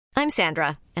I'm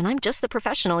Sandra, and I'm just the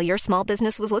professional your small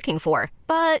business was looking for.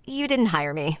 But you didn't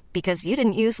hire me because you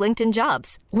didn't use LinkedIn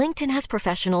Jobs. LinkedIn has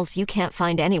professionals you can't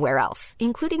find anywhere else,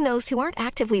 including those who aren't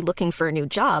actively looking for a new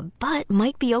job, but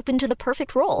might be open to the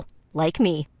perfect role, like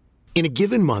me. In a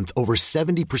given month, over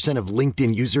 70% of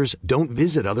LinkedIn users don't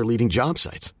visit other leading job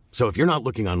sites. So if you're not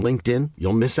looking on LinkedIn,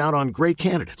 you'll miss out on great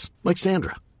candidates like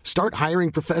Sandra. Start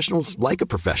hiring professionals like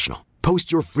a professional.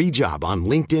 Post your free job on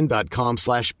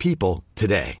linkedin.com/people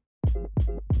today.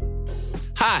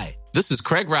 Hi, this is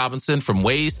Craig Robinson from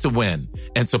Ways to Win,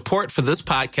 and support for this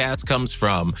podcast comes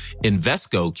from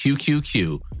Invesco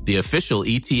QQQ, the official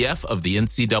ETF of the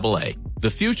NCAA.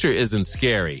 The future isn't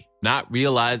scary. Not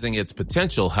realizing its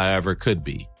potential, however, could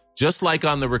be. Just like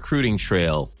on the recruiting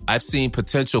trail, I've seen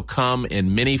potential come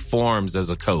in many forms as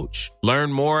a coach.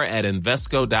 Learn more at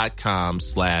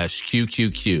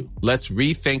Invesco.com/QQQ. Let's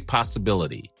rethink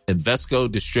possibility. Invesco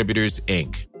Distributors,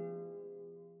 Inc.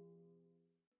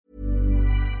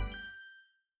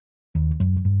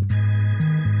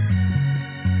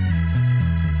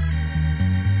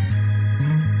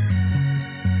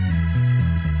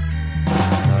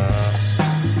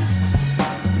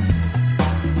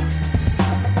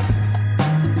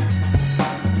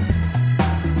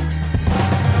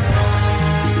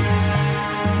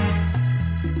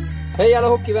 Hej alla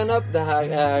hockeyvänner, det här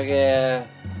är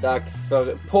dags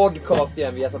för podcast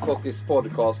igen. Vi har satt Hockeys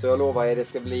podcast och jag lovar er det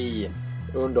ska bli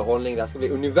underhållning. Det ska bli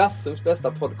universums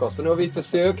bästa podcast. För nu har vi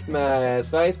försökt med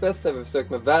Sveriges bästa, vi har försökt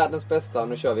med världens bästa och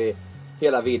nu kör vi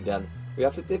hela vidden. Vi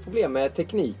har haft lite problem med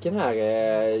tekniken här.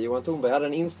 Johan Thornberg hade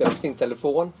en inspelning på sin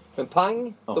telefon, men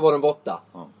pang så var den borta.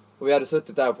 Och vi hade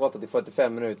suttit där och pratat i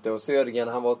 45 minuter och Södergren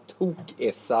han var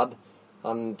tokessad.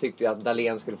 Han tyckte att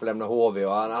Dahlén skulle få lämna HV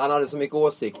och han hade så mycket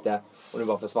åsikter och nu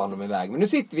bara försvann de iväg. Men nu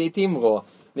sitter vi i Timrå.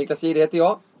 Niklas Jihde heter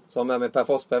jag, som är med Per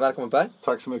Forsberg. Välkommen Per.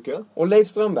 Tack så mycket. Och Leif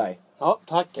Strömberg. Ja,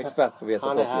 tack. Expert på VSA.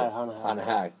 Han är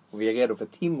här. Och vi är redo för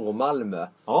Timrå-Malmö.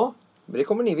 Ja. Men det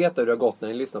kommer ni veta hur det har gått när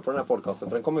ni lyssnar på den här podcasten,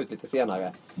 för den kommer ut lite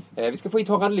senare. Vi ska få hit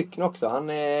Harald Lyckn också. Han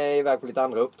är iväg på lite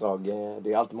andra uppdrag.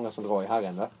 Det är alltid många som drar i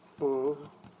herren, va?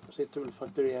 Sitter väl och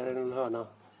fakturerar i en hörna.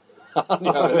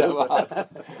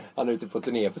 Han är ute på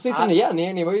turné. Precis som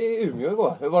ni var i Umeå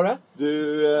igår. Hur var det?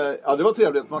 Ja, det var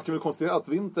trevligt. Man kan väl konstatera att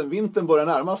vintern börjar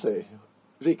närma sig.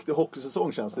 Riktig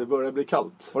hockeysäsong känns det. Det börjar bli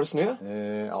kallt. Var det snö?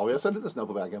 Ja, vi har sett lite snö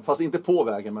på vägen. Fast inte på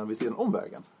vägen, men vid sidan om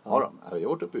vägen. Ja, vi har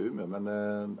varit uppe i Umeå. Men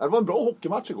det var en bra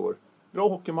hockeymatch igår. Bra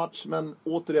hockeymatch, men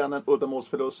återigen en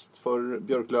uddamålsförlust för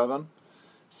Björklöven.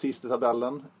 Sist i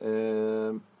tabellen.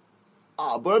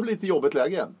 Börjar bli lite jobbigt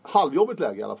läge. Halvjobbigt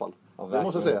läge i alla fall. Ja, det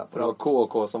måste jag säga. För det var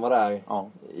KK som var där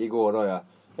igår då, ja.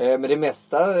 Men det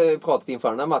mesta pratet inför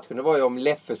den här matchen, det var ju om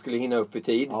Leffe skulle hinna upp i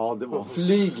tid. Ja, det var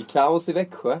flygkaos i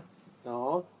Växjö.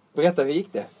 Ja. Berätta, hur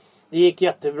gick det? Det gick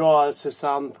jättebra.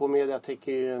 Susanne på Mediatek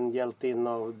är ju en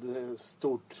hjältinna av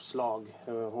stort slag.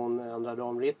 Hon ändrade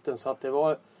om ritten så att det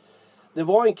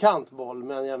var en kantboll,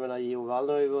 men jag menar Gio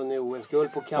Wallner har ju vunnit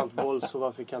OS-guld på kantboll så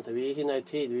varför kan inte vi hinna i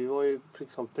tid? Vi var ju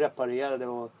liksom preparerade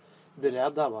och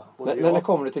beredda, va? Men när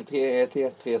kommer du till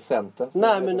T3 Center?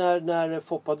 Nej, men när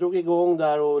Foppa drog igång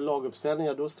där och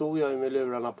laguppställningar, då stod jag ju med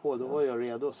lurarna på. Då var jag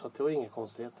redo, så att det var inga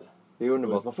konstigheter. Det är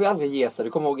underbart. Man får ju aldrig ge sig.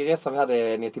 Du kommer ihåg resan vi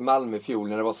hade ner till Malmö i fjol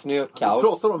när det var snökaos. Vi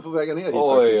pratade om på vägen ner hit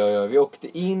faktiskt. Oj. Vi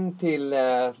åkte in till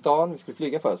stan. Vi skulle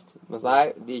flyga först. Men så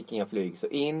här, det gick inga flyg. Så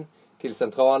in till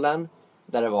centralen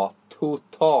där det var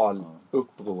total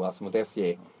uppror alltså mot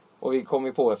SJ. Och vi kom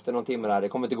ju på efter någon timme där, det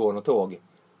kommer inte gå något tåg.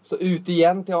 Så ut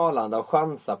igen till Arlanda och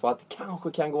chansa på att det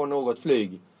kanske kan gå något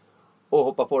flyg. Och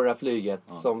hoppa på det där flyget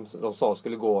som de sa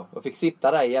skulle gå. Och fick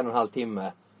sitta där i 1,5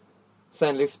 timme.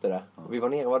 Sen lyfte det. Och vi var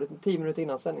nere, var det 10 minuter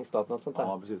innan sändningsstart, något sånt där.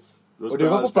 Ja, precis. Och du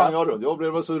var på sprang jag runt. Jag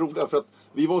blev så roligt för att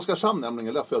vi var i Oskarshamn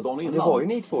nämligen, Leffe och dagen innan. Det var ju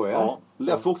ni två, ja.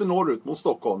 Leffe åkte norrut mot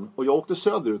Stockholm och jag åkte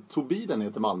söderut, tog bilen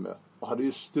ner till Malmö. Och hade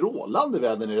ju strålande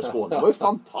väder nere i Skåne. Det var ju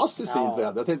fantastiskt fint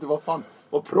väder. Jag tänkte,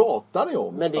 vad pratar ni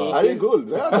om? Men det här är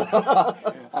guldväder.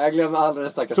 Jag glömmer aldrig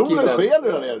den stackars killen. Solen sken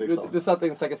där nere liksom. Det satt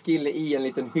en stackars kille i en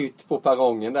liten hytt på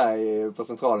perrongen där på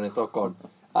centralen i Stockholm.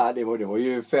 Det var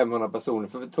ju 500 personer.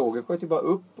 För tåget sköt ju bara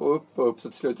upp och upp och upp. Så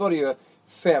till slut var det ju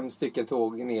 5 stycken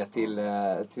tåg ner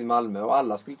till Malmö. Och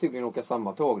alla skulle tydligen åka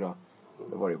samma tåg då.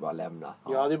 Då var det ju bara att lämna.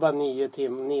 Ja, det är bara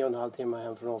 9,5 timmar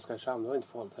hem från Oskarshamn. Det var inte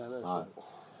farligt heller.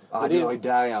 Det var ju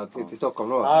där till Stockholm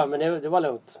då. Ja, men det var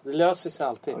lugnt. Det löser sig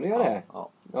alltid. Ja, det gör det.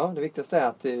 Ja, det viktigaste är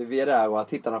att vi är där och att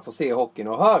tittarna får se hockeyn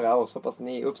och höra oss. Hoppas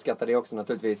ni uppskattar det också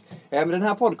naturligtvis. Men den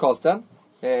här podcasten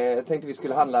tänkte vi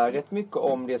skulle handla rätt mycket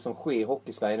om det som sker i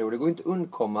Hockeysverige nu. Det går inte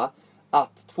undkomma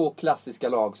att 2 klassiska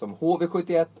lag som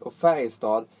HV71 och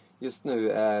Färjestad just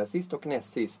nu är sist och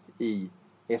näst sist i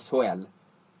SHL.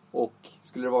 Och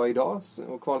skulle det vara idag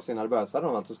och kvalserien hade börjat så hade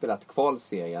de alltså spelat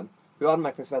kvalserien. Hur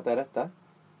anmärkningsvärt är detta?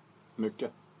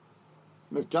 Mycket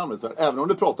anmärkningsvärt. Även om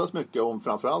det pratas mycket om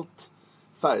framförallt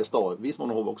Färjestad, viss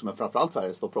mån också, men framförallt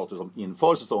Färjestad pratas om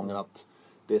inför säsongen att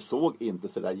det såg inte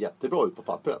så där jättebra ut på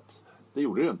pappret. Det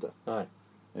gjorde det ju inte. Nej.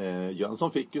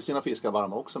 Jönsson fick ju sina fiskar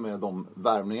varma också med de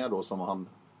värvningar då som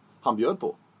han bjöd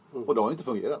på. Och det har ju inte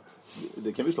fungerat.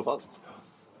 Det kan vi slå fast.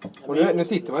 Och nu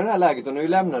sitter man i det här läget och nu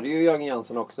lämnade ju Jörgen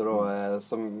Jönsson också då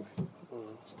som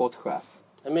sportchef.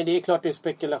 Men det är klart det är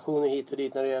spekulationer hit och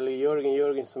dit när det gäller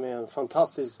Jörgen som är en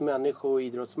fantastisk människa och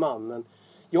idrottsman. Men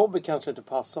jobbet kanske inte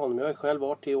passar honom. Jag har själv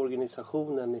varit i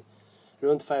organisationen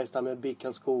runt Färjestad med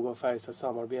Bickalskog och Färjestad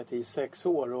samarbete i 6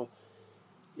 år. Och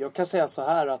jag kan säga så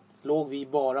här att låg vi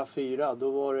bara 4,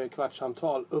 då var det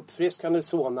kvartssamtal. Uppfriskande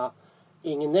såna,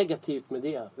 inget negativt med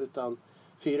det. Utan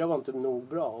 4 var inte nog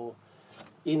bra. Och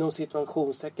inom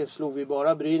situationstecken slog vi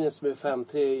bara Brynäs med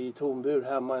 5-3 i tombur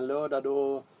hemma en lördag.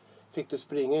 Då fick du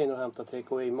springa in och hämta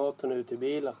take-away-maten ut i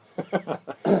bilen.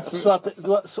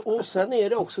 Och sen är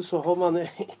det också så har man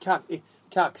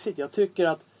kaxigt. Jag tycker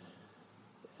att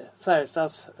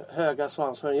Färjestads höga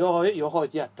svansföring. Jag har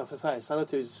ett hjärta för Färjestad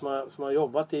naturligtvis som har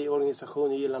jobbat i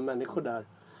organisationen och gillar människor där.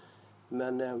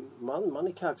 Men man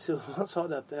är kaxig. Man sa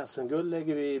det att SM-guld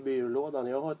lägger vi i byrålådan.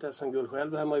 Jag har ett SM-guld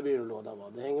själv hemma i byrålådan. Va?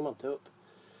 Det hänger man inte upp.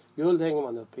 Guld hänger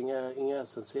man upp, inga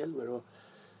SM-silver. Och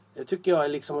det tycker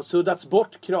jag liksom har suddats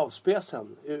bort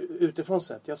kravspecen utifrån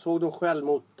sett. Jag såg dem själv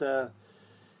mot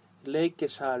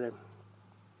Lakers här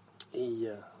i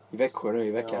Växjö nu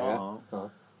i veckan.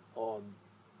 Ja.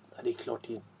 Det är klart,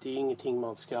 det är ingenting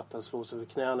man skrattar och slår sig över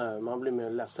knäna. Man blir mer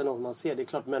ledsen om man ser. Det är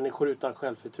klart, människor utan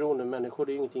självförtroende. Människor,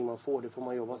 det är ingenting man får. Det får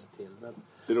man jobba sig till. Men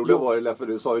det roliga var ju för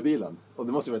du sa i bilen. Och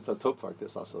det måste vi ta upp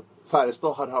faktiskt. Alltså,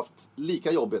 Färjestad har haft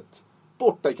lika jobbigt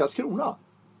borta i Karlskrona.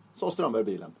 Sa Strömberg i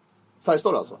bilen.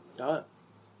 Färjestad alltså.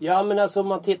 Ja, men alltså om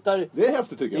man tittar. Det är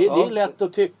häftigt tycker jag. Det är lätt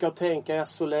att tycka och tänka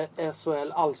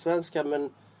SHL allsvenska. Men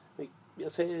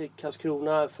jag säger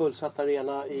Karlskrona fullsatt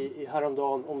arena i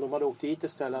häromdagen. Om de hade åkt dit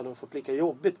istället hade de fått lika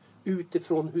jobbigt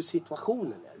utifrån hur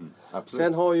situationen är.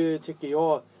 Sen har ju, tycker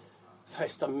jag,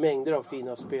 Färjestad mängder av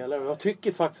fina spelare. Och jag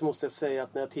tycker faktiskt, måste jag säga,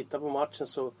 att när jag tittar på matchen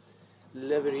så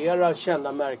levererar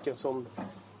kända märken som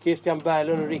Christian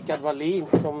Berglund och Rickard Wallin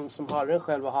som Harren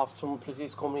själv har haft, som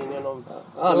precis kommer in genom.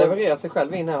 Han levererar sig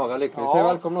själv in här, Harald Lyckman. Så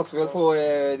välkommen också. Vi håller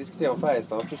på att diskutera om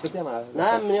Färjestad. Fortsätt gärna.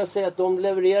 Nej, men jag säger att de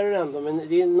levererar ändå. Men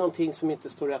det är någonting som inte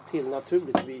står rätt till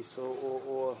naturligtvis.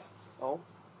 Ja.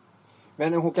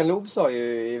 Men Håkan Loob sa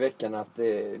ju i veckan att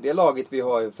det laget vi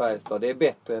har i Färjestad, det är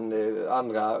bättre än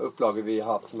andra upplagor vi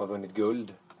har haft som har vunnit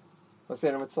guld. Vad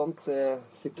säger du om ett sånt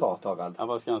citat, Harald? Ja,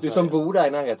 vad ska han du säga? Som bor där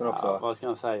i närheten också. Ja, vad ska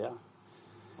han säga?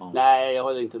 Nej, jag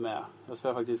håller inte med. Jag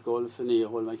spelade faktiskt golf för 9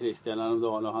 hål med Christian en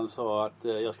dag och han sa att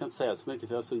jag ska inte säga så mycket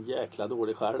för jag är så jäkla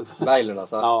dålig själv. Berglund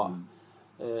alltså? Ja.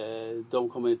 De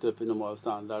kommer inte upp i normal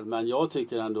standard. Men jag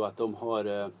tycker ändå att de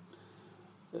har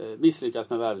misslyckats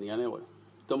med värvningarna i år.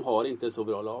 De har inte så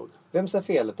bra lag. Vem ser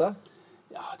felet då?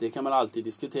 Ja, det kan man alltid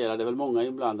diskutera. Det är väl många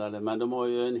inblandade. Men de har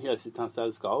ju en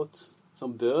heltidsanställd scout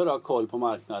som bör ha koll på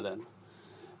marknaden.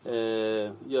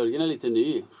 Jörgen är lite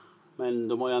ny. Men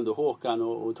de har ju ändå Håkan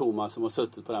och Thomas som har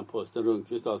suttit på den posten.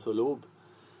 Rundqvist alltså och Loob.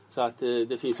 Så att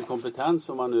det finns ju kompetens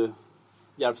som man nu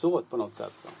hjälps åt på något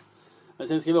sätt. Men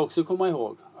sen ska vi också komma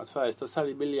ihåg att Färjestad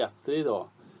säljer biljetter idag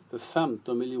för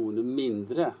 15 miljoner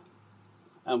mindre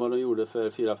än vad de gjorde för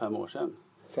 4-5 år sedan.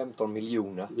 15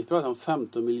 miljoner? Vi pratar om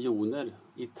 15 miljoner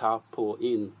i tapp på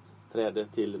inträde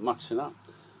till matcherna.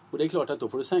 Och det är klart att då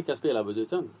får du sänka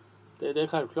spelarbudgeten. Det är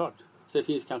självklart. Så det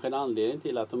finns kanske en anledning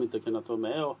till att de inte kunnat vara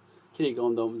med och kriga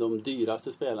om de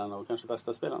dyraste spelarna och kanske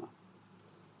bästa spelarna.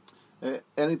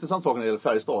 En intressant sak när det gäller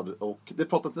Färjestad, och det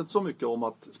pratas inte så mycket om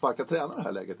att sparka tränare i det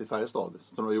här läget i Färjestad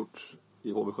som de har gjort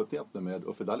i HV71 med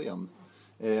Uffe Dahlén.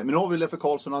 Men nu har vi Leffe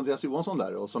Karlsson och Andreas Johansson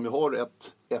där, och som ju har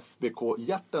ett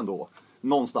FBK-hjärta ändå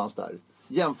någonstans där.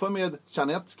 Jämför med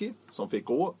Czarnecki som fick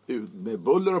gå ut med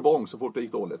buller och bång så fort det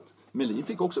gick dåligt. Melin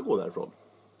fick också gå därifrån.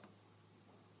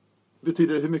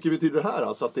 Hur mycket betyder det här?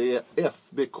 Alltså att det är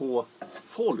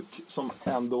FBK-folk som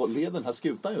ändå leder den här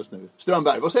skutan just nu.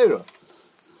 Strömberg, vad säger du?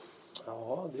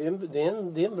 Ja, det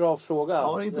är en bra fråga.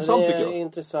 Ja, det är intressant tycker jag.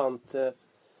 Intressant.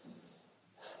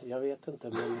 Jag vet inte.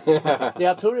 Men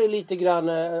jag tror det är lite grann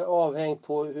avhängt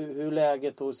på hur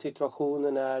läget och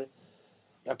situationen är.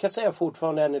 Jag kan säga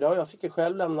fortfarande än idag. Jag fick ju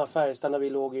själv lämna Färjestad när vi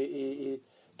låg i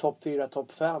topp 4,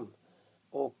 topp 5.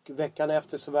 Och veckan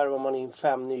efter så värvade man in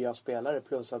 5 nya spelare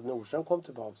plus att Nordström kom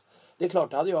tillbaka. Det är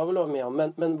klart, det hade jag väl varit med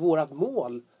om. Men vårat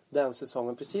mål den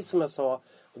säsongen, precis som jag sa,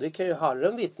 och det kan ju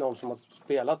Harren vittna om som har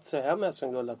spelat sig hem med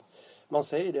SM-guld, att man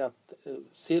säger det att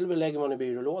silver lägger man i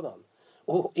byrålådan.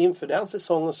 Och inför den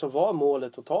säsongen så var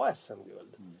målet att ta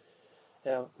SM-guld.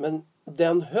 Men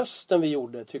den hösten vi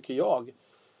gjorde, tycker jag,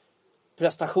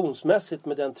 prestationsmässigt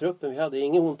med den truppen vi hade,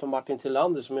 ingen ont om Martin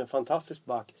Tillander som är en fantastisk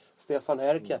back, Stefan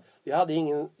Herke, vi hade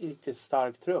ingen riktigt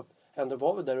stark trupp, ändå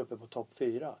var vi där uppe på topp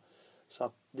 4. Så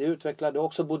att det utvecklade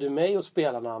också både mig och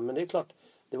spelarna, men det är klart,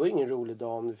 det var ingen rolig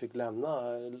dag om du fick lämna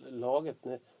laget.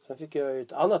 Sen fick jag ju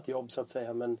ett annat jobb så att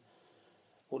säga,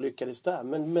 och lyckades där.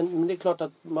 Men det är klart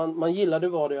att man gillade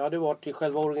vad det. Jag hade varit i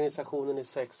själva organisationen i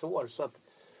 6 år. Så att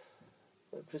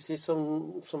precis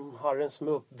som Harren som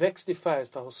är uppväxt i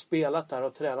Färjestad och spelat där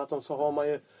och tränat dem, så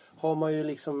har man ju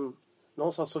liksom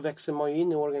någonstans så växer man ju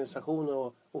in i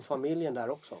organisationen och familjen där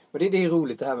också. Och det är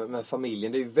roligt det här med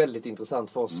familjen. Det är ju väldigt intressant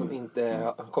för oss som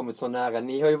inte har kommit så nära.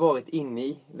 Ni har ju varit inne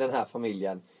i den här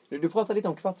familjen. Du pratade lite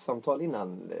om kvartssamtal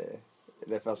innan.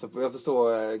 Alltså, jag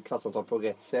förstår kvartssamtal på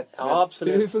rätt sätt. Ja,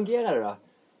 absolut. Hur fungerar det då?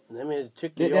 Nej, men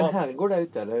det är en herrgård där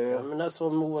ute, eller? Ja, men alltså,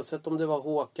 oavsett om det var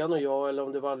Håkan och jag, eller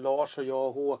om det var Lars och jag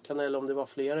och Håkan, eller om det var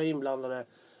flera inblandade,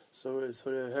 så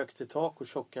är det högt i tak och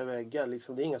tjocka väggar.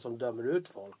 Liksom, det är inga som dömer ut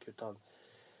folk, utan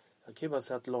jag kan ju bara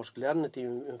säga att Lars Glennert är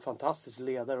en fantastisk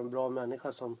ledare och en bra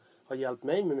människa som har hjälpt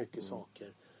mig med mycket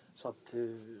saker. Så att,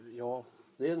 ja,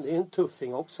 det är en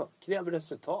tuffing också. Kräver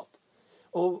resultat.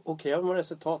 Och kräver man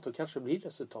resultat, då kanske det blir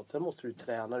resultat. Sen måste du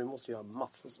träna, du måste göra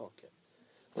massa saker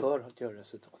för att göra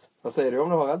resultat. Vad säger du om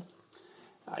det, Harald?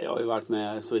 Ja, jag har ju varit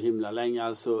med så himla länge.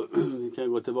 Alltså, vi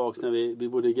kan gå tillbaka när vi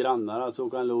bodde grannar. Alltså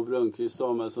Håkan Loob, Rönnqvist,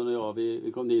 Samuelsson och jag.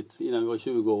 Vi kom dit innan vi var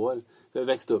 20 år. Vi har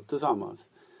växt upp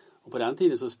tillsammans. Och på den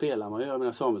tiden så spelar man ju. Jag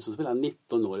menar, Samuelsson spelar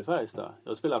 19 år i Färjestad.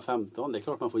 Jag spelar 15. Det är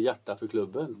klart man får hjärta för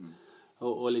klubben.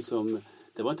 Och liksom,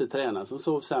 det var inte tränaren som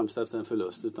sov sämst efter en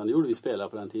förlust. Utan det gjorde vi spelare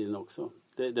på den tiden också.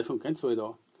 Det funkar inte så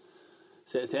idag.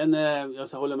 Sen jag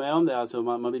håller med om det. Alltså,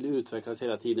 man vill utvecklas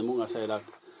hela tiden. Många säger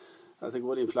att det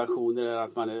går inflation eller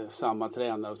att man är samma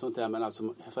tränare och sånt där. Men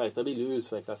alltså Färjestad vill ju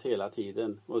utvecklas hela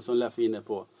tiden. Och som Leffe är inne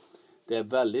på, det är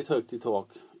väldigt högt i tak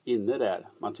inne där.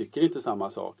 Man tycker inte samma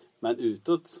sak. Men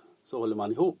utåt så håller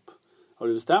man ihop. Har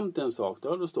du bestämt en sak,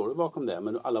 då står du bakom det.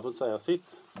 Men alla får säga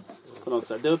sitt på något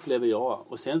sätt. Det upplever jag.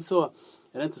 Och sen så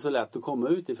är det inte så lätt att komma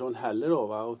utifrån heller då,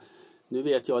 va? Och nu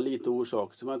vet jag lite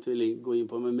orsaker som jag inte vill gå in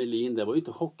på med Melin. Det var ju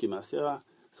inte hockeymässiga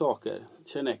saker.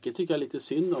 Tjernecki tycker jag lite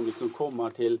synd om, liksom komma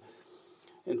till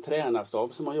en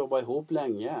tränarstab som har jobbat ihop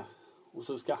länge. Och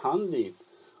så ska han dit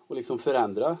och liksom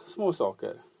förändra små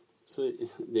saker. Så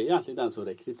det är egentligen den som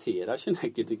rekryterar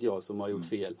Tjernecki, tycker jag, som har gjort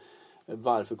fel.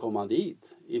 Varför kom han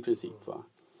dit i princip, va?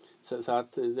 Så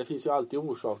att det finns ju alltid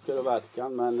orsaker och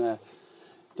verkan, men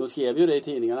de skrev ju det i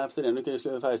tidningarna efter det. Nu kan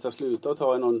ju Färjestad sluta och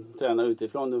ta någon tränare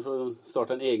utifrån. Nu får de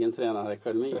starta en egen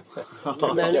tränarakademin.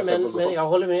 men jag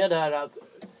håller med där att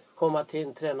komma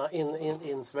till en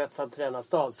insvetsad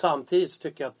tränarstab. Samtidigt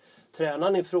tycker jag att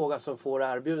tränaren i fråga som får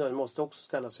erbjudande måste också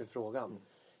ställa sig frågan: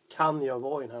 kan jag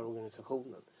vara i den här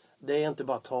organisationen? Det är inte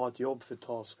bara ta ett jobb för att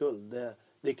ta skuld.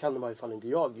 Det kan i varje fall inte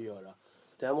jag göra.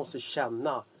 Jag måste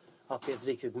känna att det är ett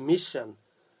riktigt mission.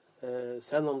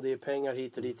 Sen om det är pengar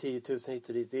hit och dit, 10 000 hit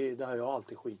och dit, det har jag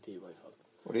alltid skit i varje fall.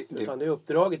 Utan det är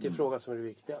uppdraget i frågan som är det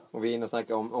viktiga. Och vi är inne och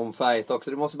snackar om Färjestad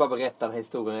också. Du måste bara berätta den här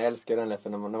historien. Jag älskar den, för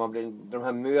när man blir, de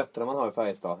här mötena man har i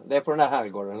Färjestad. Det är på den här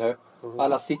herrgården nu.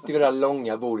 Alla sitter vid det där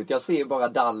långa bordet. Jag ser bara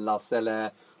Dallas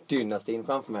eller Dynastin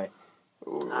framför mig.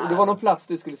 Det var någon plats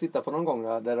du skulle sitta på någon gång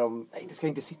där nej, du ska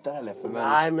inte sitta där, Leffe, men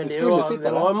nej, men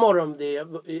det var en morgon, det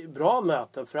är bra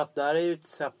möten, för att där är ju ett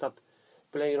sätt att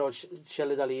på längre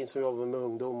Kjell Dahlin som jobbar med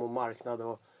ungdom och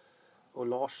marknad och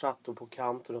Lars satt då på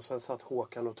kanten och sen satt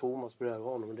Håkan och Thomas bredvid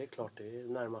honom, och det är klart det är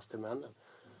närmaste männen.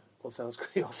 Och sen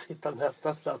skulle jag sitta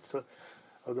nästa plats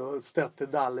och då stötte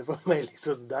Dalle på mig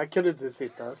liksom, så där kan du inte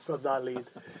sitta, så Dahlin.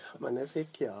 Men det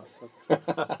fick jag. Så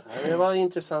det var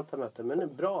intressanta möten, men det är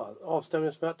bra.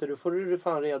 Avstämningsmöte, då får du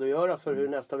fan redogöra för hur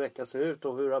nästa vecka ser ut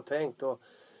och hur du har tänkt och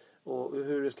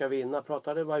hur du ska vinna.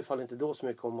 Pratade i varje fall inte då så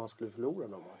mycket om man skulle förlora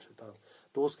någon match, utan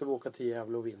då ska vi åka till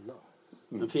Gävle och vinna.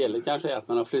 Men felet kanske är att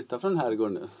man har flyttat från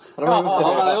herrgården nu. Har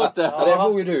man gjort det? Ja, det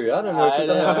bor ju du, ja. Nej,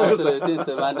 det är absolut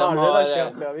inte. Men de har,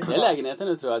 det är lägenheten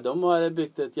nu, tror jag. De har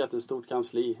byggt ett jättestort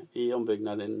kansli i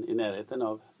ombyggnaden i närheten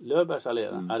av Löfbergs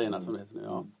arena som det heter nu,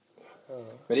 ja.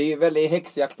 Men det är ju väldigt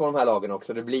häxjakt på de här lagen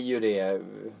också. Det blir ju det.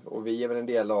 Och vi är väl en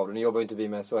del av det. Nu jobbar ju inte vi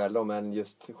med SHL då, men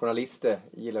just journalister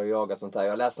gillar att jaga sånt här.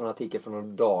 Jag läste en artikel från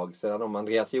en dag sedan om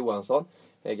Andreas Johansson,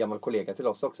 en gammal kollega till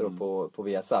oss också då på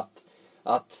Viasat,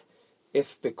 att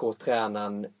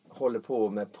FBK-tränaren håller på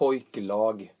med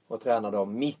pojklag och tränar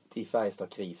dem mitt i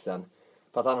Färjestad-krisen.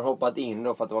 För att han hade hoppat in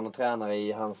då för att det var någon tränare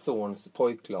i hans sons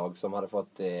pojklag som hade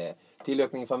fått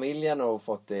tillökning i familjen och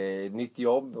fått nytt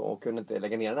jobb och kunde inte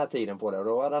lägga ner den här tiden på det. Och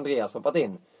då hade Andreas hoppat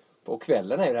in. På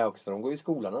kvällen är ju det här också, för de går ju i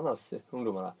skolan annars,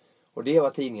 ungdomarna. Och det var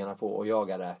tidningarna på och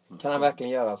jagade. Kan han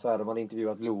verkligen göra så här? De hade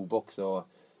intervjuat Lob också och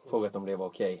frågat om det var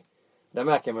okej. Där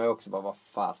märker man ju också bara, vad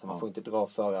fasen, man får inte dra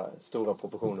för stora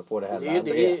proportioner på det heller.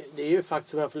 Det är ju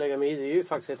faktiskt, om jag får lägga mig i, det är ju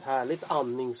faktiskt ett härligt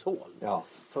andningshål. Ja.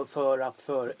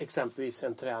 För exempelvis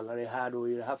en tränare här då,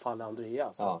 i det här fallet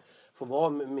Andreas. Ja. Får vara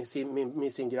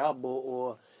med sin grabb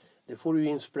och det får du ju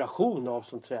inspiration av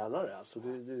som tränare. Alltså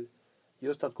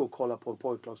just att gå och kolla på en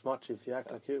pojklagsmatch är för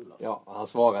jäkla kul. Alltså. Ja, han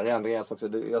svarade Andreas också.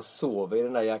 Jag sover i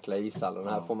den där jäkla ishallen.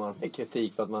 Här får man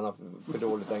kritik för att man har för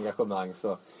dåligt engagemang.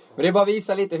 Så. Men det är bara att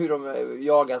visa lite hur de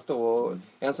jagas då.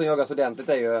 En som jagas ordentligt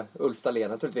är ju Ulf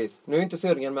Dahlén naturligtvis. Nu är inte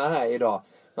Södergren med här idag.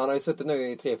 Men han har ju suttit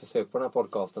nu i 3 försök på den här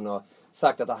podcasten och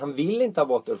sagt att han vill inte ha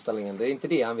bort Ulf Dahlén. Det är inte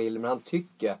det han vill, men han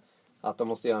tycker att de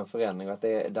måste göra en förändring och att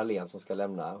det är Dahlén som ska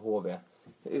lämna HV.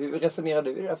 Hur resonerar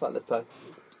du i det här fallet, Per?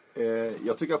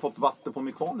 Jag tycker jag har fått vatten på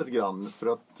min kvarn lite grann. För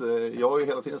att jag har ju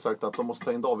hela tiden sagt att de måste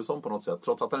ta in Davidsson på något sätt.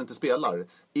 Trots att han inte spelar.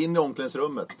 In i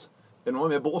omklädningsrummet. Är någon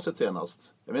med båset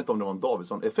senast? Jag vet inte om det var en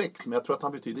Davidsson-effekt. Men jag tror att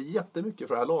han betyder jättemycket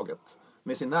för det här laget.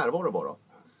 Med sin närvaro bara.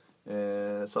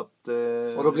 Så att,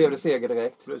 och då blev det seger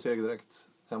direkt? Det blev seger direkt.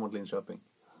 Hem mot Linköping.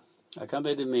 Jag kan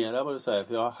vidimera vad du säger.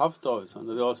 För jag har haft Davidsson.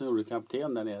 Och vi har som gjorde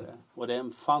kapten där nere. Och det är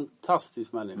en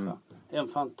fantastisk människa. En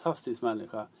fantastisk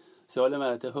människa. Så jag håller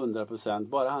med dig till 100%.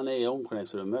 Bara han är i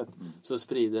omklädningsrummet så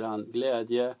sprider han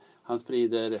glädje. Han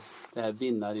sprider det här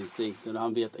vinnarinstinkten. Och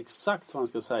han vet exakt vad han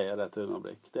ska säga i rätt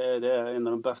ögonblick. Det är en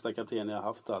av de bästa kaptener jag har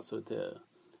haft alltså,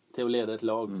 till att leda ett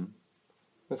lag.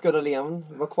 Men ska Dahlén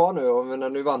vara kvar nu? Och när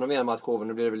nu vann de en match,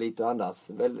 nu blir det väl lite att andas.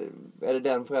 Är det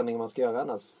den förändringen man ska göra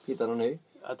annars? Hitta någon ny?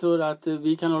 Jag tror att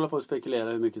vi kan hålla på och spekulera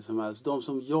hur mycket som helst. De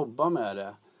som jobbar med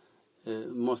det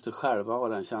måste själva ha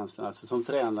den känslan. Alltså som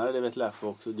tränare, det vet Leffe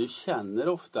också. Du känner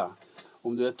ofta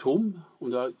om du är tom, om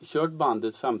du har kört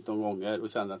bandet 15 gånger och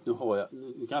känner att nu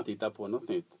kan jag inte hitta på något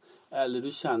nytt. Eller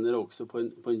du känner också på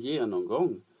en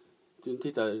genomgång. Du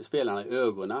tittar spelarna i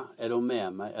ögonen. Är de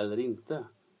med mig eller inte?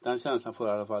 Den känslan får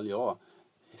i alla fall jag.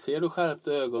 Ser du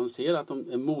skärpta ögon, ser att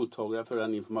de är mottagliga för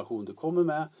den information du kommer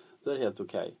med, då är det helt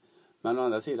okej. Men å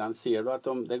andra sidan, ser du att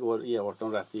det går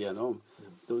E18 rätt igenom,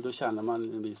 då känner man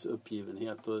en viss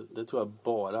uppgivenhet. Och det tror jag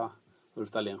bara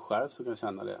Ulf Dahlén själv som kan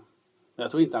känna det. Men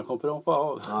jag tror inte han kommer att hoppa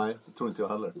av. Nej, det tror inte jag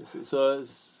heller.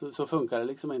 Så funkar det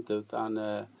liksom inte. Utan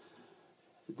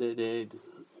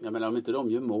jag menar, om inte de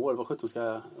gör mål, vad sjutton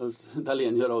ska Ulf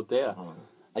Dahlén göra åt det?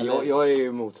 Jag är ju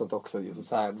emot sånt också.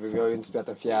 Så här, vi har ju inte spelat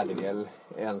en fjärdedel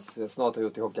ens. Snart har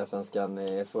gjort i Hockeyallsvenskan.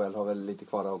 SHL har väl lite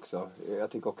kvar där också. Jag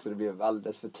tycker också det blev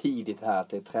alldeles för tidigt här att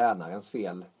det är tränarens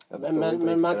fel.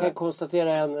 Men man kan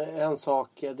konstatera en sak.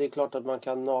 Det är klart att man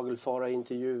kan nagelfara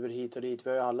intervjuer hit och dit. Vi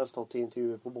har ju alla stått i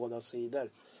intervjuer på båda sidor.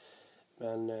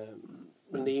 Men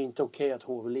det är ju inte okej att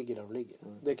HV ligger där de ligger.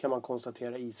 Det kan man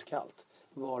konstatera iskallt.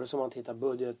 Vare som man tittar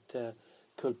budget,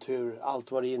 kultur,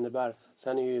 allt vad det innebär.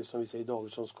 Sen är ju som vi säger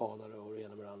Davidsson skadade och det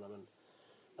ena med det andra. Men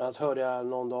att hörde jag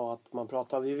någon dag att man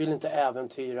pratar, vi vill inte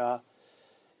äventyra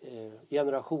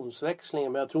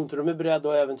generationsväxlingen. Men jag tror inte de är beredda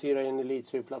att äventyra en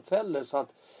elitserieplats heller. Så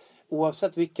att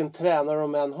oavsett vilken tränare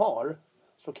de än har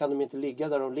så kan de inte ligga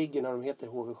där de ligger när de heter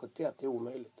HV71. Det är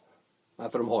omöjligt. Ja,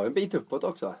 för de har ju en bit uppåt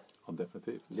också. Ja,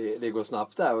 definitivt. Det går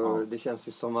snabbt där och det känns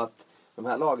ju som att de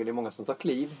här lagen, det är många som tar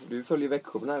kliv. Du följer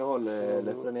Växjö på nära håll,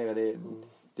 där nere.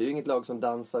 Det är ju inget lag som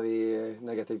dansar i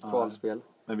negativt kvalspel.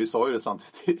 Men vi sa ju det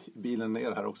samtidigt i bilen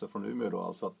ner här också från Umeå då.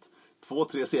 Alltså att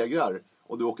 2-3 segrar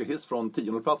och du åker hiss från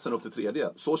 10-platsen upp till 3:e.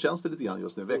 Så känns det lite grann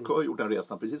just nu. Växjö har gjort den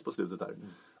resan precis på slutet här.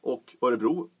 Och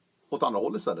Örebro åt andra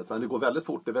hållet istället. Men det går väldigt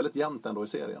fort, det är väldigt jämnt ändå i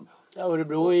serien. Ja,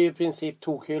 Örebro är ju i princip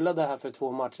tokhyllade här för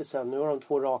 2 matcher sen. Nu har de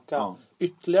 2 raka. Ja.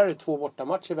 Ytterligare 2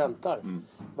 bortamatcher väntar.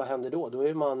 Vad händer då?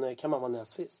 Då kan man vara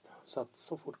näst sist.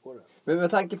 Så fort går det. Men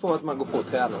med tanke på att man går på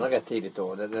tränarna rätt tidigt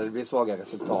då, när det blir svaga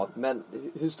resultat. Men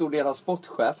hur stor del av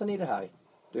sportchefen i det här?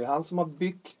 Det är han som har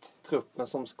byggt truppen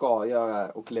som ska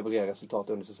göra och leverera resultat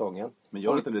under säsongen. Men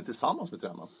gör inte det tillsammans med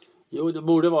tränaren? Jo, det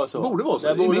borde vara så. Det borde vara så.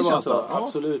 Det borde vara så. Ja.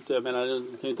 Absolut. Jag menar,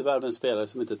 det kan ju inte värva en spelare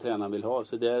som inte tränaren vill ha.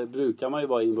 Så där brukar man ju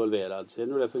vara involverad.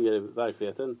 Sen hur det fungerar i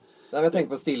verkligheten. Jag tänker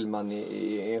på Stillman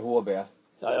i HB.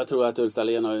 Ja, jag tror att Ulf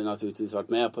Dahlén har ju naturligtvis varit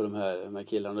med på de här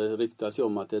killarna. Det ryktas ju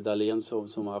om att det är Dahlén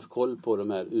som har haft koll på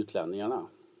de här utlänningarna.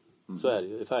 Så är det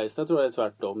ju. I Färjestad tror jag det är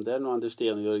tvärtom. Det är nog Anders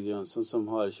Sten och Jörgen Jönsson som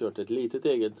har kört ett litet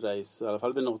eget race. I alla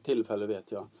fall vid något tillfälle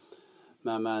vet jag.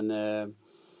 Men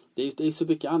Det är så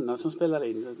mycket annat som spelar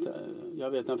in. Jag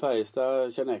vet när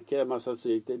Färjestad Kärnäcker är massa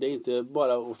stryk. Det är inte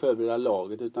bara att förbereda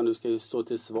laget utan du ska ju stå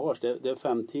till svars. Det är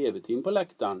 5 tv-team på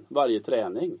läktaren varje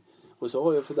träning. Och så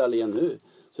har jag för Dahlén nu.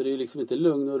 Så det är ju liksom inte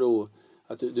lugn och ro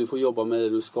att du får jobba med det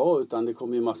du ska, utan det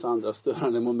kommer ju massa andra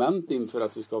störande moment in för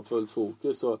att du ska ha fullt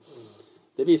fokus. Och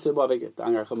det visar ju bara vilket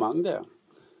engagemang det är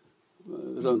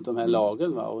runt de här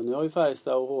lagen. Va? Och nu har ju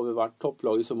Färjestad och HV varit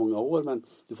topplag i så många år, men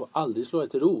du får aldrig slå dig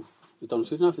till ro. Utan du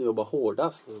ska nästan jobba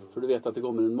hårdast. För du vet att det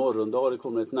kommer en morgondag och det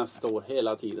kommer ett nästa år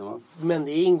hela tiden. Va? Men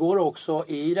det ingår också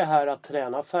i det här att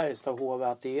träna Färjestad och HV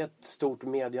att det är ett stort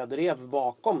mediadrev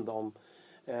bakom dem.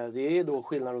 Det är då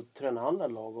skillnad att träna andra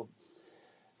lag. Och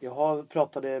jag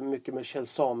pratade mycket med Kjell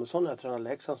Samuelsson när jag tränade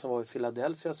Leksand som var i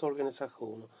Philadelphias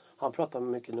organisation. Han pratade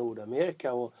mycket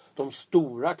Nordamerika och de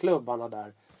stora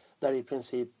klubbarna där i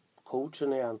princip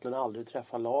coachen egentligen aldrig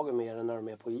träffar lagen mer än när de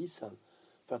är på isen.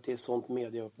 För att det är sånt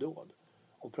mediauppdåd.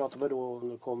 Och pratar vi då om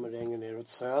det kommer regn ner åt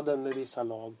södern med vissa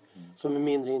lag som är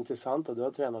mindre intressanta,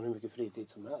 då tränar han hur mycket fritid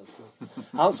som helst.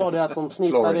 Han sa det att de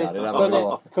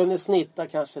kunde snitta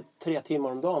kanske 3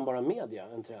 timmar om dagen bara media,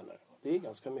 en tränare. Det är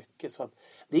ganska mycket. Så att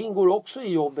det ingår också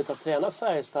i jobbet att träna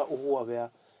Färjestad och HV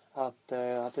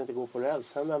att inte gå på räls.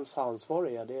 Sen vems ansvar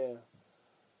är det?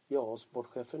 Ja,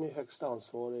 sportchefen är högst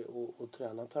ansvarig och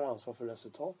tränaren tar ansvar för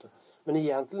resultatet. Men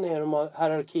egentligen är de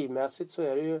hierarkimässigt så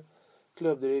är det ju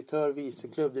klubbdirektör, vice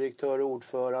klubbdirektör,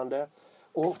 ordförande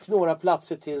och några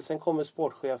platser till. Sen kommer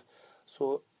sportchef.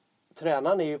 Så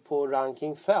tränaren är ju på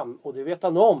ranking 5 och det vet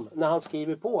han om när han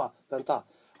skriver på.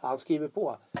 Han skriver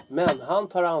på. Men han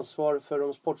tar ansvar för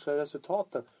de sportsliga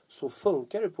resultaten. Så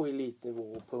funkar det på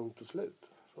elitnivå och punkt och slut.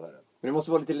 Så är det. Men det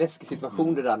måste vara lite läskig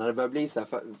situation det där när det börjar bli så här.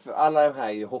 För alla de här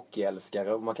är ju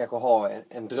hockeyälskare och man kanske har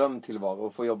en drömtillvaro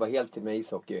och får jobba heltid med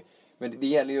ishockey. Men det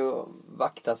gäller ju att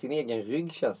vakta sin egen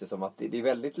rygg, känns det som. Att det är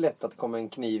väldigt lätt att komma en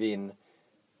kniv in,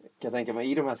 kan jag tänka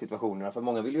mig, i de här situationerna. För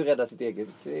många vill ju rädda sitt eget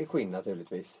skinn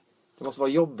naturligtvis. Det måste vara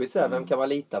jobbigt så här. Vem kan man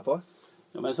lita på?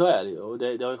 Ja, men så är det ju. Och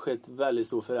det har skett väldigt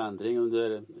stor förändring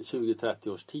under 20-30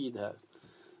 års tid här.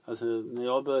 Alltså när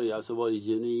jag började så var det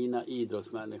genuina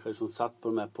idrottsmänniskor som satt på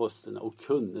de här posterna och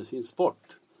kunde sin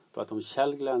sport. Pratade om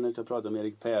Kjell Glennert, jag pratade om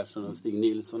Erik Persson och Stig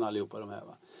Nilsson, allihopa de här.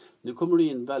 Va? Nu kommer det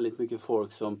in väldigt mycket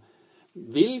folk som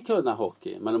vill kunna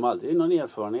hockey, men de har aldrig någon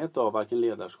erfarenhet av varken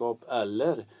ledarskap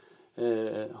eller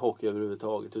hockey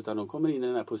överhuvudtaget. Utan de kommer in i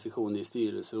den här positionen i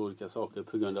styrelser och olika saker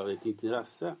på grund av ett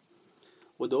intresse.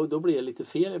 Och då blir det lite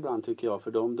fel ibland tycker jag,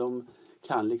 för de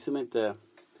kan liksom inte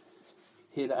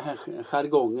hela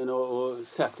jargongen och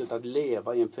sättet att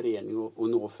leva i en förening och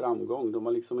nå framgång. De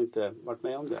har liksom inte varit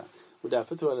med om det. Och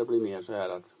därför tror jag det blir mer så här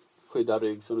att skydda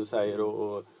rygg som du säger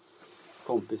och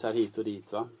kompisar hit och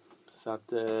dit. Va? Så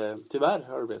att tyvärr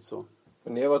har det blivit så.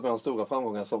 Ni har varit med om stora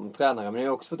framgångar som tränare, men ni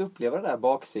har också fått uppleva det där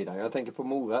baksidan. Jag tänker på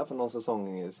Mora för någon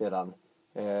säsong sedan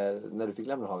när du fick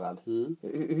lämna, Harald.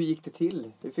 Hur gick det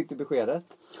till? Hur fick du beskedet?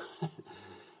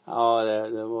 Ja,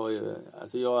 det var ju...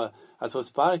 Alltså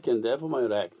sparken, det får man ju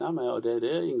räkna med och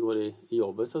det ingår i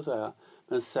jobbet så att säga.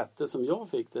 Men sättet som jag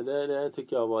fick det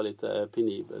tycker jag var lite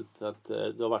penibelt. Att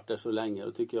du har varit där så länge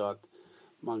och tycker jag att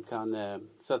man kan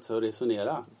sätta sig och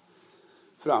resonera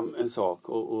fram en sak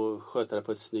och sköta det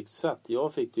på ett snyggt sätt.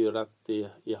 Jag fick det ju rätt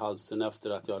i halsen efter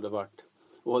att jag hade varit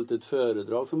och hållit ett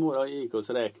föredrag för Mora IKs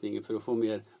räkning för att få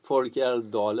mer folk i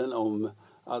Älvdalen om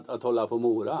att hålla på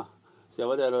Mora. Så jag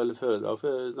var där och höll föredrag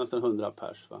för nästan 100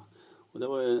 pers. Va? Och det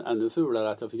var ju ännu fulare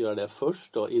att jag fick göra det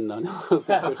först då innan jag fick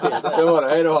besked. Så var det,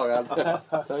 hej då Harald.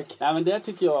 Tack. Nej, men där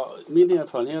tycker jag, min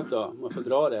erfarenhet då, om man får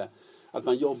dra det, att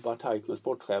man jobbar tajt med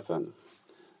sportchefen.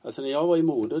 Alltså när jag var i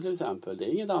Modo till exempel, det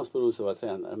är ingen dans på rosor att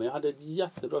vara tränare, men jag hade ett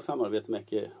jättebra samarbete med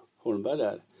Micke Holmberg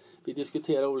där. Vi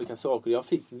diskuterade olika saker. Jag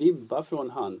fick vibba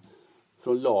från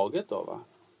laget då, va.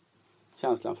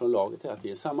 Känslan från laget hela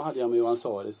tiden. Samma hade jag med Johan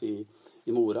Sares i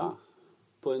Mora.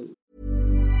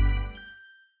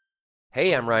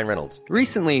 Hey, I'm Ryan Reynolds.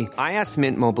 Recently, I asked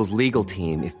Mint Mobile's legal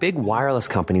team if big wireless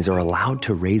companies are allowed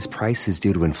to raise prices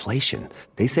due to inflation.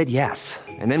 They said yes.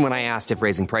 And then when I asked if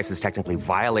raising prices technically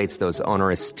violates those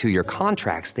onerous 2-year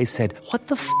contracts, they said, "What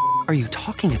the f*** are you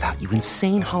talking about, you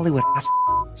insane Hollywood ass?"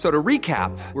 So to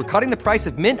recap, we're cutting the price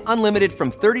of Mint Unlimited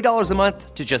from $30 a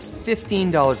month to just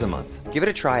 $15 a month. Give it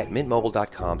a try at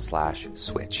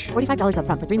mintmobile.com/switch. $45 up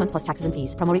front for 3 months plus taxes and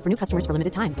fees. Promo rate for new customers for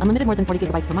limited time. Unlimited more than 40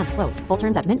 gigabytes per month. Slows full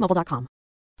terms at mintmobile.com.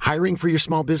 Hiring for your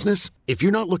small business? If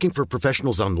you're not looking for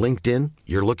professionals on LinkedIn,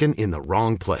 you're looking in the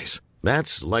wrong place.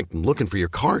 That's like looking for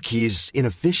your car keys in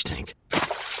a fish tank.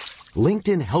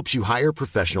 LinkedIn helps you hire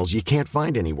professionals you can't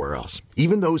find anywhere else,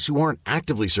 even those who aren't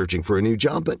actively searching for a new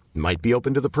job but might be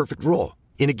open to the perfect role.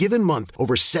 In a given month,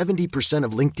 over 70%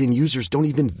 of LinkedIn users don't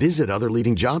even visit other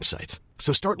leading job sites.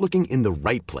 So start looking in the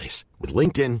right place. With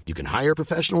LinkedIn, you can hire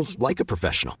professionals like a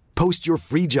professional. Post your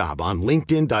free job on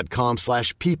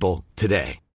linkedin.com/people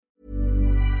today.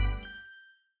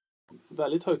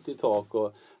 Väldigt högt i tak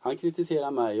och han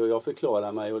kritiserar mig och jag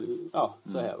förklarar mig och ja,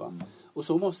 så här va. Och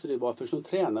så måste det vara, för som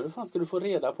tränare fan ska du få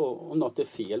reda på om något är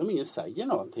fel, om ingen säger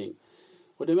någonting.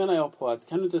 Och det menar jag på att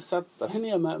kan du inte sätta dig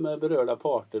ner med berörda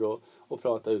parter och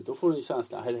prata ut, då får du en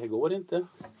känsla att det här går inte.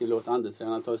 Ska vi låta andra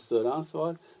tränare ta ett större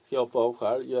ansvar? Ska jag hoppa av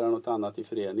själv, göra något annat i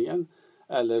föreningen?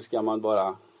 Eller ska man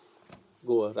bara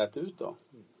gå rätt ut då?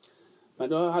 Men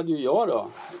då hade ju jag då,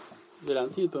 vid den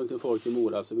tidpunkten folk i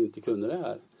Mora som inte kunde det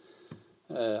här.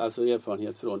 Alltså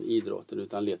erfarenhet från idrotten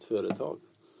utan lett företag.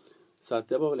 Så att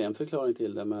det var väl en förklaring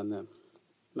till det, men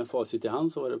med facit i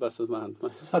hand så var det bästa som har hänt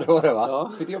mig. Ja, det var det va?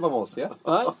 Ja. Fick du jobba med oss, ja?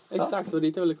 Ja, exakt. Och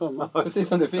dit jag ville komma. Precis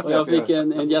som du fick. Och jag fick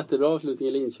en jättebra avslutning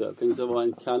i Linköping. Så var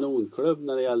en kanonklubb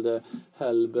när det gällde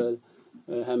Hellberg,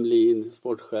 Hemlin,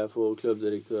 sportchef och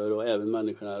klubbdirektör och även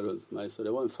människorna runt mig. Så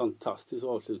det var en fantastisk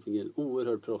avslutning i en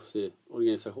oerhört proffsig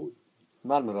organisation.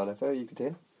 Malmö då, för hur gick det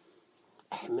till?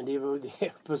 Men det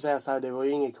var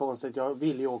ju inget konstigt. Jag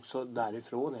ville ju också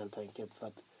därifrån helt enkelt. För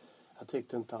att jag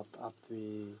tyckte inte att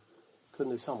vi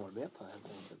kunde samarbeta helt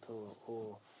enkelt.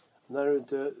 Och när du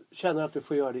inte känner att du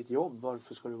får göra ditt jobb,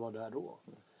 varför ska du vara där då?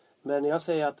 Men jag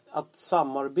säger att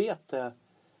samarbete,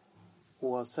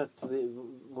 oavsett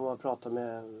vad man pratar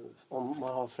med, om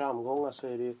man har framgångar så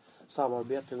är det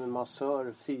samarbete med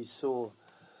massör, fysio,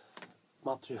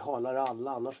 materialare,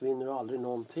 alla. Annars vinner du aldrig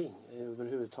någonting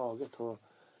överhuvudtaget. Och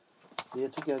det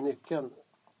tycker jag är nyckeln.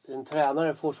 En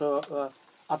tränare får så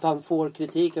att han får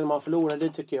kritiken om man förlorar, det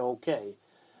tycker jag är okej.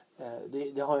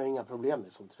 Det har jag inga problem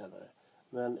med som tränare.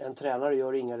 Men en tränare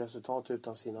gör inga resultat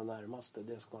utan sina närmaste.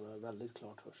 Det ska man ha väldigt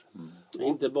klart för sig.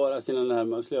 Inte bara sina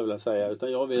närmaste skulle jag vilja säga,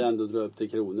 utan jag vill ändå dra upp till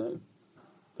kronor.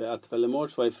 För att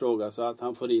Vellemors var i fråga så att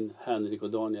han får in Henrik och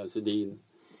Daniel Sedin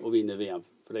och vinner VM.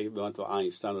 För det behöver inte vara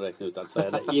Einstein och räkna ut att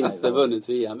Sverige inte vunnit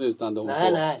VM utan de två.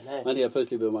 Nej. Men helt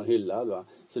plötsligt behöver man hylla. Va?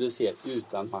 Så du ser,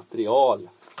 utan material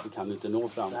du kan du inte nå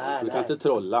fram. Du kan inte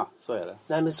trolla, så är det.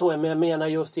 Nej, men så jag menar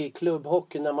just i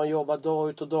klubbhockey när man jobbar dag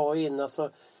ut och dag in. Alltså,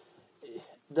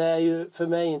 det är ju för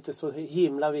mig inte så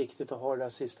himla viktigt att ha det där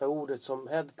sista ordet som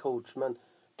head coach. Men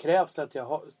krävs det att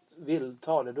jag vill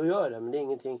ta det, då gör jag det. Men det är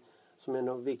ingenting som är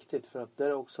något viktigt. För att det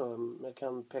är också, jag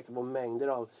kan peka på mängder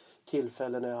av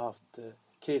tillfällen när jag har haft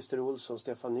Christer Olsson,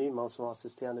 Stefan Nyman som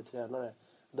assisterande tränare,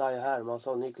 Daja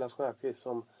Hermansson, Niklas Sjöqvist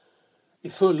som är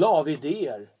fulla av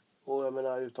idéer. Och jag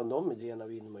menar, utan de idéerna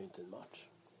vinner man ju inte en match.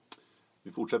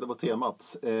 Vi fortsätter på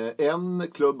temat. En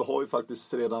klubb har ju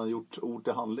faktiskt redan gjort ord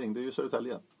till handling. Det är ju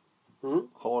Södertälje.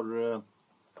 Har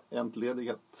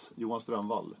entledigat Johan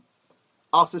Strömvall.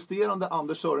 Assisterande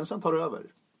Anders Sörensen tar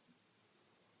över.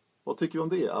 Vad tycker vi om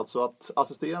det? Alltså att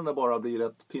assisterande bara blir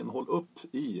ett pinnhåll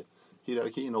upp i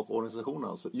hierarkin och organisationen.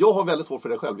 Alltså, jag har väldigt svårt för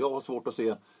det själv. Jag har svårt att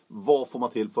se vad får man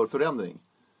till för förändring.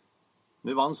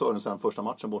 Nu vann Sörensen första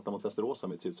matchen borta mot Västerås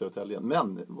med sitt Södertälje.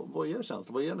 Men vad är er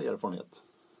känsla? Vad är er erfarenhet?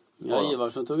 Ja,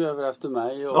 Ivarsson tog över efter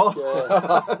mig och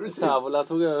Savola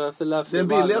tog över efter Leffe. Den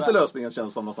billigaste lösningen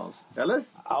känns som någonstans, eller?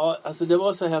 Ja, alltså det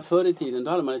var så här förr i tiden.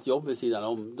 Då hade man ett jobb vid sidan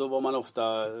om. Då var man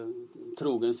ofta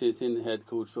trogen sin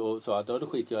headcoach och sa att då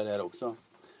skiter jag i det här också.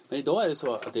 Men idag är det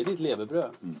så att det är ditt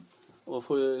levebröd. Och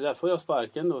får jag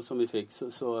sparken då som vi fick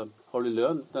så har du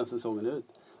lön den säsongen ut.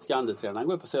 Ska andretränaren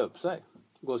gå upp och se upp sig?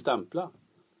 Gå och stämpla?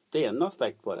 Det är en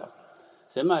aspekt på det.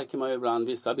 Sen märker man ju ibland,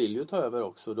 vissa vill ju ta över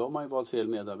också. Då har man ju valt fel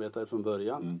medarbetare från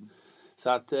början. Så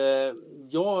att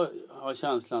jag har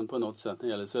känslan på något sätt när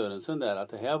det gäller Sörensen där att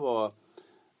det här var,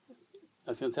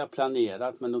 jag ska inte säga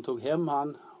planerat, men de tog hem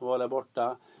han och var där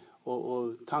borta.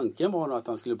 Och tanken var nog att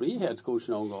han skulle bli headcoach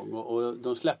någon gång. Och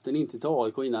de släppte den inte till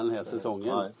AIK innan den här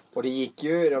säsongen. Nej. Och det gick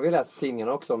ju, det har vi läst i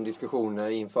tidningarna också om diskussioner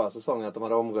inför säsongen, att de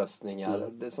hade omröstningar.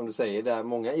 Det, som du säger, där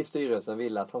många i styrelsen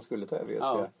ville att han skulle ta över just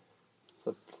det. Så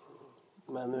att,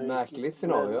 märkligt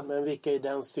scenario. Men vilka i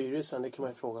den styrelsen, det kan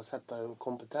man ifrågasätta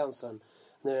kompetensen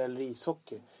när det gäller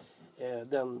ishockey.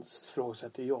 Den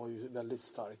frågesätter jag ju väldigt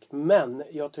starkt. Men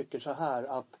jag tycker så här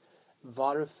att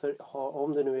varför,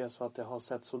 om det nu är så att det har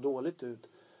sett så dåligt ut,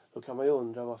 då kan man ju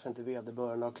undra varför inte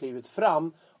vederbörande har klivit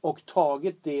fram och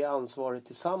tagit det ansvaret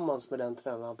tillsammans med den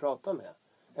tränaren han pratar med.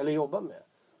 Eller jobbar med.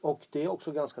 Och det är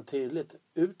också ganska tydligt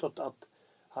utåt att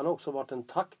han har också varit en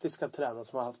taktiska tränare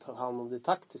som har haft hand om det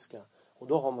taktiska. Och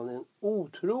då har man en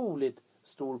otroligt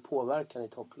stor påverkan i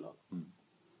ett hockeylag.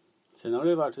 Sen har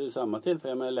det varit i samma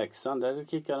tillfälle med Leksand. Där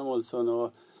kickade Olsson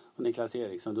och på Niklas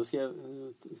Eriksson. Då skrev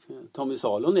Tommy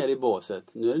Salo ner i båset.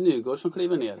 Nu är det Nygård som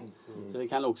kliver ner. Så det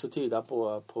kan också tyda på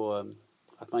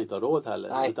att man inte har råd heller.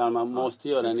 Nej. Utan man måste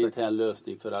göra en intern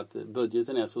lösning för att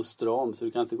budgeten är så stram så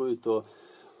du kan inte gå ut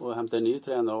och hämta en ny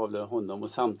tränare och avlöna honom och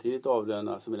samtidigt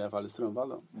avlöna, som i det här fallet, Strömvall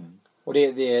då. Och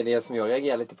det som jag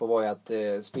reagerar lite på var ju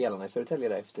att spelarna i Södertälje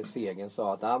där efter segern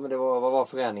sa att men det var, vad var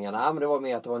förändringarna? Men det var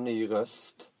mer att det var en ny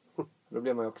röst. Då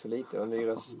blev man ju också lite en ny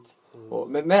röst.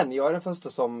 Men jag är den första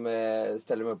som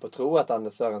ställer mig upp och tror att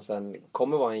Anders Sörensen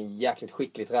kommer vara en jäkligt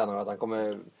skicklig tränare och att han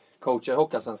kommer coacha i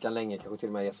Hockeyallsvenskan länge, kanske till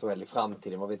och med i SHL i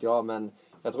framtiden, vad vet jag. Men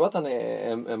jag tror att han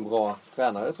är en bra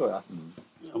tränare, tror jag.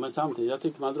 Ja, men samtidigt, jag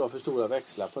tycker man drar för stora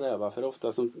växlar på det här. För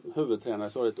ofta som huvudtränare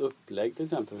så har det ett upplägg till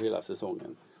exempel för hela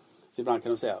säsongen. Så ibland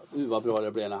kan de säga, vad bra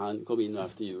det blev när han kom in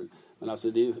efter jul. Men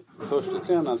alltså det är ju första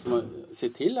tränaren som ser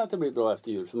till att det blir bra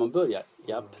efter jul. För man börjar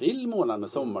i april månad med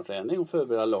sommarträning och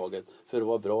förbereda laget för att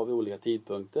vara bra vid olika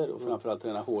tidpunkter. Och framförallt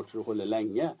träna hårt så det håller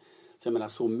länge. Så jag menar,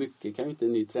 så mycket kan ju inte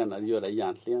en ny tränare göra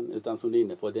egentligen. Utan som du är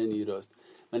inne på, det är en ny röst.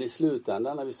 Men i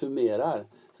slutändan när vi summerar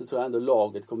så tror jag ändå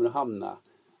laget kommer att hamna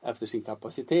efter sin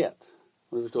kapacitet.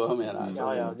 Om du förstår vad jag menar.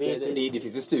 Ja, Det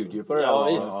finns ju studier på det. Ja,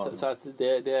 visst. Så att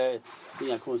det är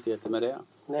inga konstigheter med det.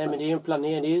 Nej, men det är ju en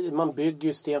planering. Man bygger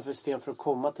ju sten för sten för att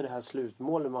komma till det här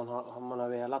slutmålet man har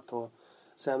velat. Och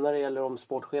sen när det gäller om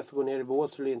sportchefer går ner i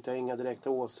bås eller inte, jag har inga direkta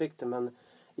åsikter. Men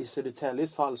i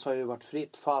Södertäljes fall så har det ju varit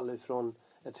fritt fall från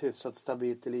ett hyfsat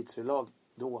stabilt elitserielag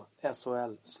då,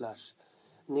 SHL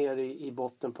 / ner i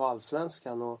botten på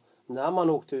allsvenskan. Och när man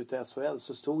åkte ut i SHL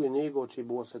så stod ju Nygårds i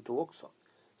båset då också.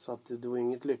 Så att det var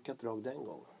inget lyckat drag den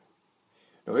gången.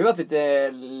 Det har ju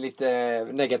varit lite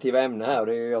negativa ämnen här och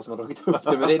det är ju jag som har dragit upp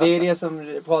det. Men det är det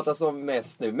som pratas om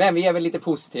mest nu. Men vi är väl lite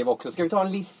positiva också. Ska vi ta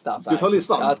en lista? Ska vi ta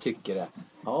listan? Jag tycker det.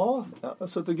 Ja, jag har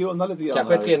suttit och grundat lite grann.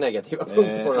 Kanske 3 negativa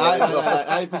punkter på det.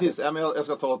 Nej, precis. Men jag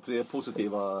ska ta 3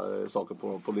 positiva saker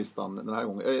på listan den här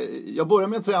gången. Jag börjar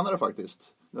med en tränare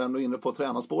faktiskt. Jag är ändå inne på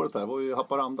tränarspåret här. Det var ju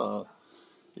Haparanda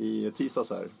i tisdags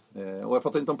här. Och jag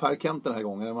pratar inte om Per Kent den här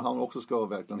gången, men han också ska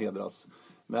verkligen hedras.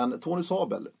 Men Tony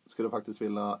Sabel skulle jag faktiskt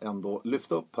vilja ändå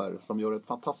lyfta upp här, som gör ett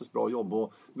fantastiskt bra jobb.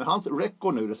 Och med hans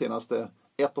rekord nu det senaste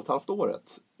 1,5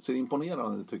 året så är det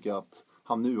imponerande, tycker jag, att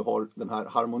han nu har den här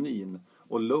harmonin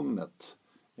och lugnet.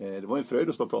 Det var en fröjd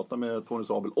att stå och prata med Tony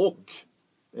Sabel och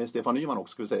Stefan Nyman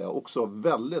också, ska vi säga. Också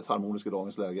väldigt harmonisk i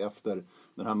dagens läge efter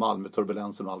den här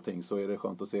Malmö-turbulensen och allting, så är det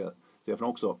skönt att se Stefan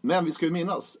också. Men vi ska ju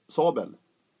minnas Sabel,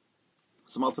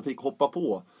 som alltså fick hoppa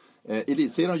på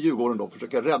elitserien och Djurgården då,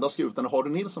 försöka rädda skutan. Hardy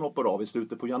Nilsson hoppar av i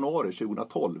slutet på januari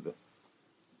 2012.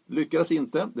 Lyckades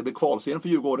inte, det blev kvalserien för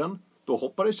Djurgården. Då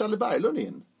hoppade Charlie Berglund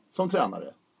in som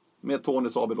tränare med Tony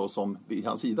Sabel då som vid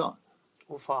hans sida.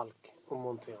 Och Falk och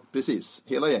Montén. Precis,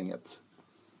 hela gänget.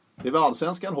 Det var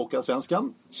allsvenskan,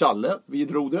 hockeyallsvenskan. Challe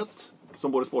vid rodret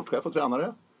som både sportchef och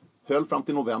tränare. Höll fram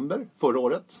till november förra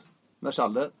året när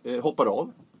Challe hoppade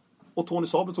av. Och Tony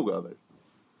Sabel tog över.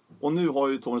 Och nu har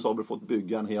ju Tony Sabel fått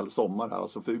bygga en hel sommar här.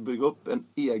 Alltså för att bygga upp en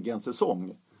egen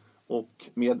säsong. Och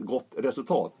med gott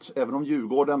resultat. Även om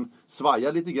Djurgården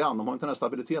svajar lite grann. De har inte den här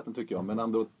stabiliteten, tycker jag. Men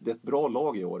ändå det är ett bra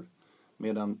lag i år.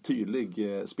 Med en tydlig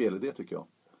spelidé, tycker jag.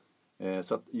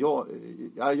 Så att jag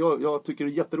tycker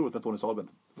det är jätteroligt med Tony Sabel,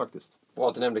 faktiskt. Bra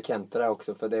att du nämnde Kent där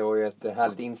också, för det var ju ett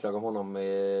härligt inslag om honom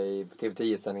i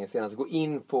TV10-sändningen senast. Gå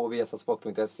in på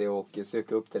viasatsport.se och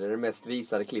söka upp det. Det är det mest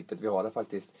visade klippet vi har där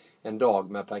faktiskt. En dag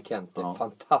med Per Kent. Ja.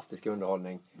 Fantastisk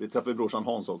underhållning. Vi träffade brorsan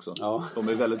Hans också. Ja. De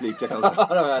är väldigt lika, kan jag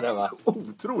säga. det var.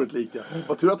 Otroligt lika.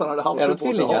 Vad tur att han hade halsduk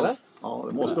på sig, Hans. Ja,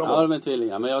 det måste de vara. Ja, de är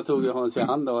tvillingar. Men jag tog ju Hans i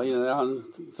hand då. Innan han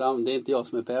fram, det är inte jag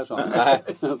som är Persson. Nej.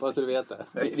 Bara så du vet det.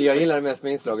 Det jag gillade mest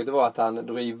med inslaget, det var att han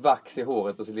drog i vax i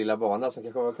håret på sitt lilla barn där, som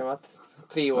kanske var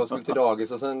 3 år som gick till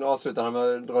dagis, och sen avslutade han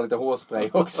med att dra lite hårspray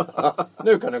också.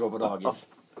 Nu kan du gå på dagis.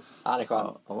 Ja, det är skönt.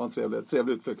 Ja, det var en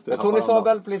trevlig utflykt. Jag tror ni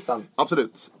Sabel på listan.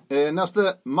 Absolut. Nästa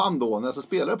man då, nästa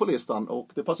spelare på listan, och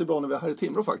det passar bra när vi är här i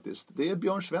Timrå faktiskt. Det är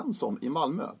Björn Svensson i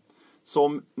Malmö.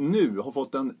 Som nu har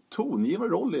fått en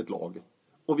tongivande roll i ett lag.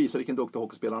 Och visar vilken duktig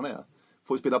hockeyspelare han är.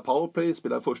 Får spela powerplay,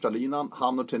 spela i första linan.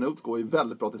 Han och Tenut går ju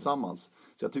väldigt bra tillsammans.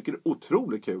 Så jag tycker det är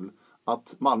otroligt kul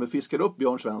att Malmö fiskar upp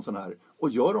Björn Svensson här. Och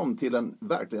gör dem till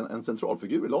verkligen en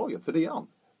centralfigur i laget. För det är han.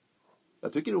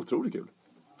 Jag tycker det är otroligt kul.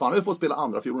 För han har ju fått spela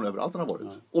andra fiolen överallt han har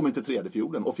varit. Om inte tredje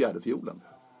fiolen och fjärde fiolen.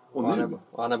 Och nu, han är bra.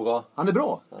 Han är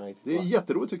bra. Han är det är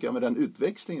jätteroligt, tycker jag, med den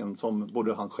utväxlingen som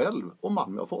både han själv och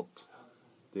Malmö har fått.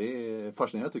 Det är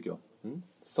fascinerande, tycker jag.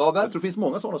 Sabel? Jag tror det finns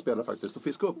många sådana spelare faktiskt. Att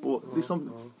fiska upp och liksom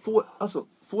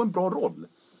få en bra roll.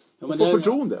 Ja, och få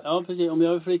förtroende. Ja, precis. Om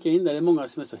jag vill flika in där, det är många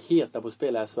som är så heta på att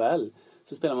spela SHL.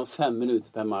 Så spelar man 5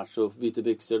 minuter per match och byter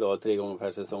byxor då 3 gånger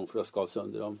per säsong för att skava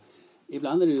sönder dem.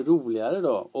 ibland är det ju roligare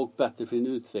då och bättre för din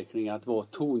utveckling att vara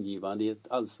tongivande i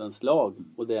ett allsvenskt lag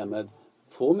och därmed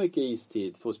få mycket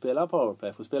istid, få spela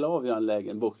powerplay, få spela avgörande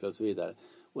lägen, boxplay och så vidare.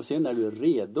 Och sen när du är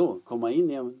redo, komma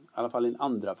in i alla fall en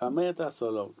andra femma i ett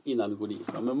SHL innan du går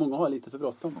dit. Men många har lite för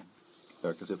bråttom.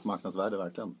 Ökar sitt marknadsvärde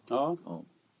verkligen. Ja.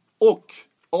 Och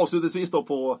avslutningsvis då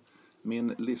på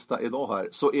min lista idag här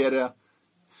så är det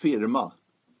firma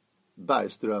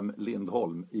Bergström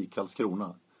Lindholm i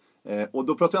Karlskrona. Och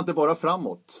då pratar jag inte bara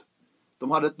framåt.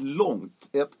 De hade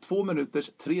ett 2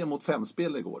 minuters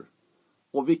 3-mot-5-spel igår.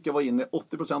 Och vilka var inne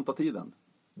 80% av tiden?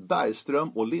 Bergström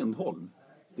och Lindholm.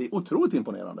 Det är otroligt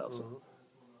imponerande alltså.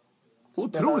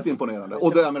 Otroligt imponerande.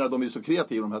 Och det, jag menar, de är ju så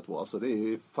kreativa de här två. Alltså, det är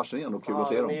ju fascinerande och kul att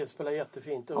se dem. De spelar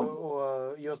jättefint.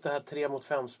 Och just det här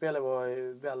 3-mot-5-spelet var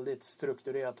ju väldigt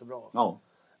strukturerat och bra. Ja.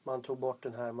 Man tog bort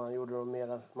den här, man gjorde dem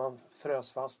mera, man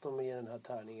frös fast dem i den här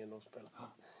tärningen de spelade.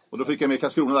 Och då fick jag med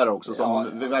Karlskrona där också som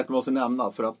vi verkligen måste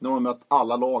nämna. För att nu har de mött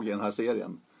alla lag i den här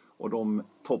serien. Och de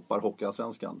toppar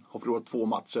Hockeyallsvenskan. Har förlorat 2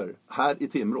 matcher. Här i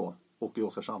Timrå och i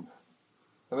Oskarshamn.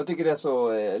 Jag tycker det är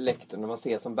så läckert när man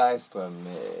ser som Bergström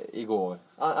igår.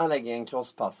 Han lägger en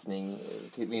crosspassning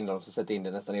till Lindholm som sätter in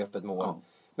det nästan i öppet mål. Ja.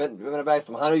 Men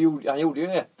Bergström, han gjorde ju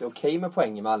rätt okej med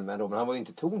poäng i Malmö då, men han var ju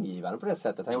inte tongivande på det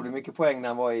sättet. Han gjorde mycket poäng när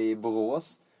han var i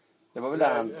Borås. Det var väl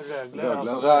där han...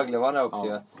 Rögle var där också.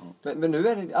 Ja. Men nu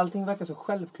är det, allting verkar så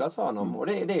självklart för honom. Och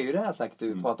det är ju det här sagt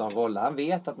du pratar om roller. Han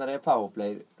vet att när det är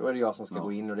powerplay, då är det jag som ska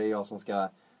gå in och det är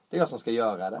jag som ska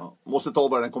göra det. Ja. Måste ta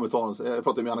bara den kommentaren. Jag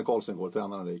pratade med Janne Karlsson igår,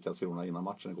 tränaren i Karlskrona innan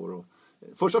matchen igår. Och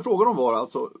första frågan var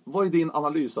alltså, vad är din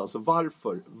analys? Alltså,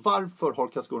 varför har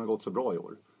Karlskrona gått så bra i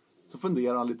år? Så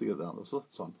funderar han lite grann och så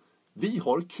sa han, vi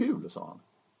har kul, sa han.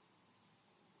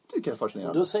 Tycker jag är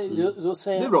fascinerande. Då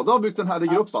säger det är bra, då har byggt en härlig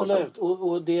grupp. Absolut, alltså.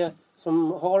 och det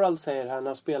som Harald säger här,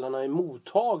 när spelarna är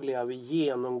mottagliga vid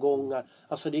genomgångar.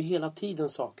 Alltså det är hela tiden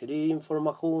saker. Det är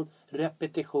information,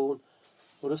 repetition.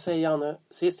 Och då säger Janne,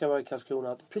 sist jag var i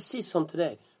Karlskrona, att precis som till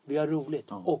dig, vi har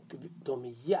roligt. Och de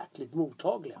är jäkligt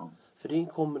mottagliga. För det är en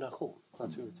kombination,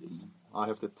 naturligtvis. Ja,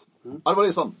 häftigt. Ja, det var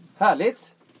listan.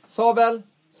 Härligt. Sabel,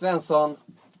 Svensson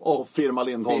och firma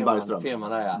Lindholm Bergström.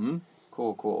 Firman där, ja.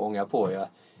 KK ångar på, ja.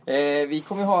 Vi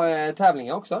kommer ha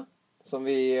tävlingar också. Som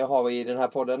vi har i den här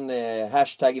podden.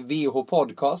 Hashtag VH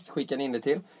Podcast. Skicka in det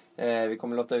till. Vi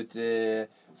kommer låta ut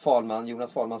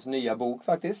Jonas Fahlmans nya bok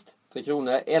faktiskt. 3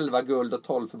 kronor, 11 guld och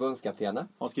 12 förbundskaptener. Har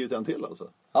han skrivit en till alltså?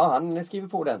 Ja, han skriver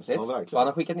på ordentligt. Ja, och han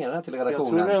har skickat ner den här till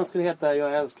redaktionen. Jag tror den skulle heta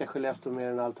Jag älskar Skellefteå mer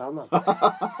än allt annat.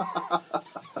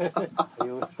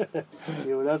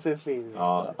 Jonas är fin.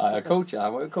 Ja,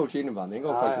 han var ju coach i innebandy en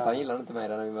gång faktiskt. Han gillade inte mig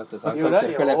när vi möttes. Han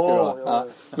coachade Skellefteå då. Ja.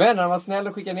 Men han var snäll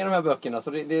och skickade ner de här böckerna. Så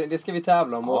det ska vi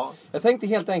tävla om. Och jag tänkte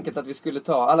helt enkelt att vi skulle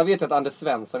ta... Alla vet ju att Anders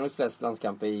Svensson har gjort flest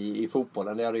landskamper i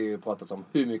fotbollen. Det har det ju pratats om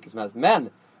hur mycket som helst. Men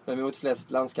vi har gjort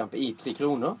flest landskamper i 3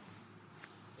 kronor.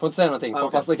 Får inte säga någonting. Okay.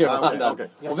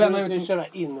 Jag tror du skulle köra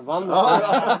invandring.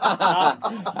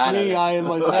 Me, I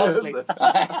am myself.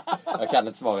 Jag kan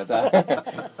inte svaret där.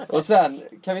 Och sen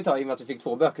kan vi ta, i och med att vi fick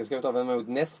 2 böcker, ska vi ta vem har gjort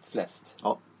näst flest.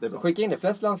 Ja, det är bra. Så skicka in det,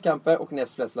 flest landskamper och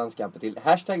näst flest landskamper till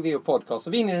hashtag VO Podcast.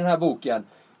 Så vinner den här boken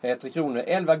 3 kronor,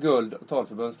 11 guld och 12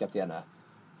 förbundskaptener.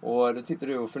 Och då tittar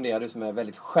du och funderar, du som är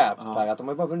väldigt skärpt här, att de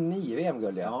har bara vunnit 9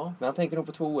 VM-guld. Ja. Men han tänker nog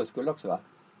på 2 OS-guld också, va?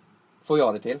 Får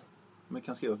jag det till? Men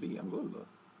kan skriva VM-guld då?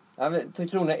 Ja, 3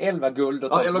 kronor, 11 guld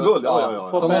och 12 11 guld, ja.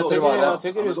 Så måste det vara. Jag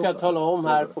tycker du ska tala om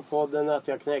här på podden att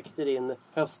jag knäckte din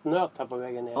höstnöt här på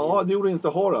vägen ner. Ja, det gjorde inte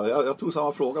Harald. Jag tog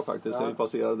samma fråga faktiskt. Ja. Vi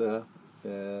passerade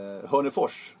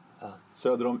Hörnefors,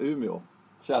 söder om Umeå.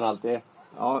 Känner alltid.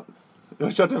 Ja, jag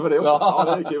har kört över det också.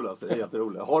 Ja, det är kul alltså. Det är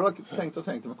jätteroligt. Harald tänkte,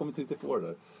 men kom inte riktigt på det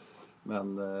där.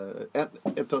 Men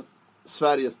en av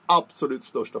Sveriges absolut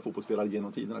största fotbollsspelare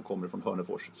genom tiderna kommer från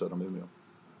Hörnefors, söder om Umeå.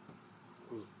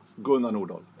 Gunnar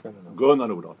Nordahl.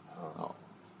 Ja.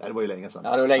 Det var ju länge sedan.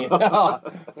 Ja, det var länge.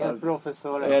 En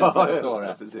professor.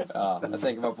 Ja, precis. Ja, jag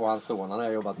tänker bara på hans son han har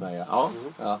jobbat med. Ja.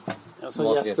 Jag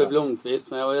sa Jesper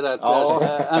Blomqvist, men jag var ju rätt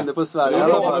ända på Sverige. Det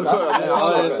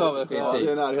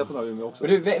är närheten av Umeå också.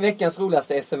 Du, veckans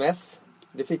roligaste sms.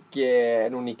 Det fick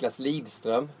nog Niklas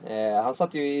Lidström. Han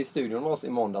satt ju i studion med oss i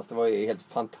måndags. Det var ju helt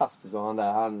fantastiskt. Och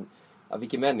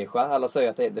vilken människa. Alla säger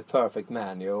att det är the perfect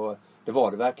man. Och det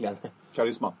var det verkligen.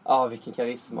 Karisma. Ja, vilken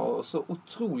karisma. Och så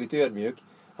otroligt ödmjuk.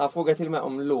 Han frågade till och med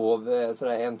om lov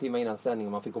sådär 1 timme innan sändning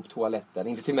om man fick gå på toaletten.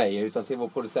 Inte till mig utan till vår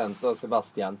producent då,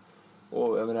 Sebastian.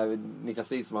 Och jag menar,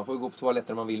 Niklas Lidström, man får gå på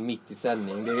toaletten om man vill mitt i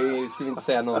sändning. Det skulle vi inte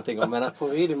säga någonting om. Men... Får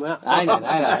vi det med?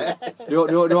 Nej.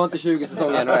 Du har inte 20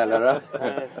 säsonger ännu eller?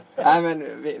 Nej,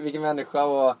 men vilken människa.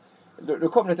 Och Då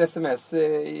kom det ett sms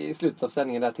i slutet av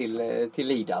sändningen där till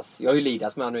Lidas. Jag är ju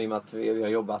Lidas med nu i och med att vi har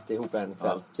jobbat ihop en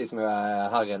kväll. Ja. Precis som jag är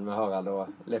Harren med Harald och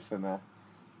Leffe med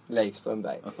Leif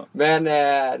Strömberg. Men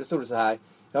det stod det så här.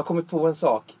 Jag har kommit på en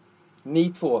sak.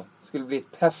 Ni två skulle bli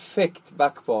ett perfekt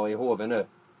backpar i HV nu.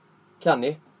 Kan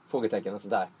ni? Frågetecken och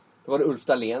sådär. Då var det Ulf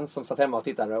Dahlén som satt hemma och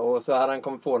tittade. Och så hade han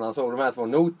kommit på när han såg de här två,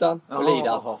 Notan och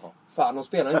Lidas. Fan, de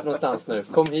spelar inte någonstans nu.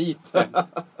 Kom hit.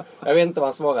 Jag vet inte vad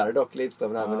han svarade dock,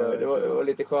 Lidström där, men det var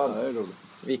lite skönt.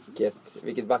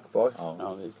 Vilket backpar.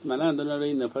 Ja, visst. Men ändå när du är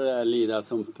inne på det där Lidas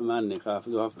som människa,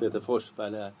 för du har haft Peter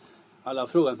Forsberg där. Alla har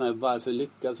frågat mig varför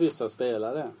lyckas vissa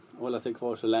spelare hålla sig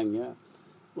kvar så länge.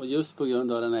 Och just på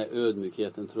grund av den här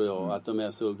ödmjukheten tror jag, att de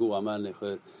är så goda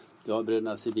människor. Jag har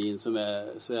bröderna Sedin som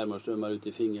är svärmorsdrömmar ute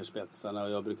i fingerspetsarna, och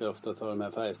jag brukar ofta ta de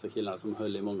här Färjestad-killarna som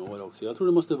höll i många år också. Jag tror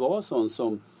det måste vara sån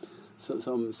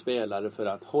som spelare för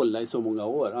att hålla i så många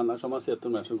år. Annars har man sett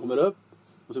de här som kommer upp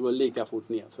och så går det lika fort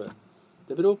ner. För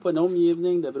det beror på en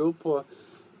omgivning, det beror på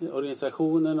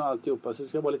organisationen och alltihopa. Så jag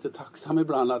ska vara lite tacksam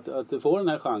ibland att du får den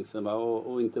här chansen, va?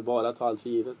 Och inte bara ta allt för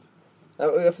givet.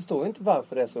 Jag förstår inte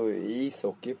varför det är så i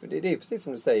ishockey. För det är precis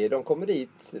som du säger. De kommer dit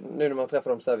nu när man träffar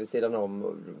dem så här vid sidan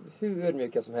om. Hur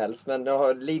ödmjuka som helst. Men att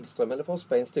ha Lidström eller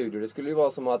Forsberg i en studio. Det skulle ju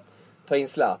vara som att ta in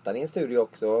Zlatan i en studio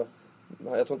också.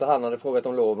 Jag tror inte han hade frågat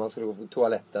om lov. Man skulle gå på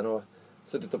toaletten och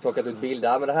suttit och plockat ut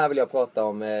bilder. Men det här vill jag prata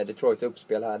om. Detroits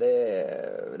uppspel här.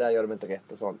 Där gör de inte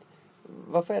rätt och sånt.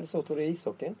 Varför är det så, tror du, i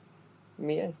ishockeyn?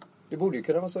 Mer? Det borde ju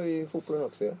kunna vara så i fotbollen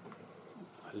också. Ja?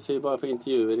 Du ser ju bara på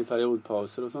intervjuer i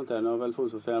periodpauser och sånt där. Nu har väl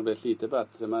fotbollsspelaren blivit lite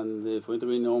bättre, men det får inte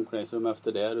gå in i omklädningsrum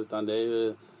efter det, utan det är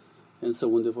ju en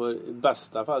zon du får i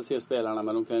bästa fall se spelarna,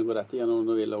 men de kan ju gå rätt igenom om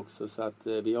de vill också. Så att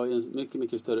vi har ju en mycket,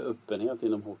 mycket större öppenhet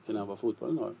inom hockeyn än vad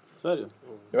fotbollen har. Så är det ju.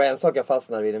 Det var en sak jag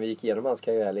fastnade vid när vi gick igenom hans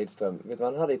karriär, Lidström. Vet du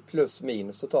vad han hade i plus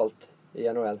minus totalt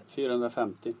i NHL?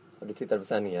 450. Och du tittade på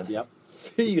sändningen? Ja.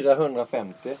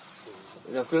 450?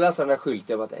 Jag skulle läsa den där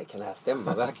skylten, jag bara, kan det här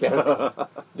stämma verkligen?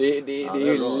 Det är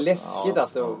ju läskigt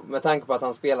alltså. Med tanke på att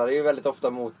han spelade ju väldigt ofta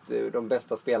mot de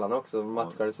bästa spelarna också.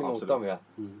 Matchades emot dem ju.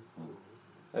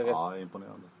 Ja,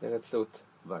 imponerande. Det är rätt stort.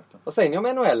 Verkligen. Vad säger ni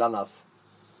om NHL annars?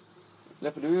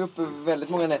 För du är uppe väldigt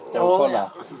många nätter och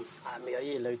kollar. Men jag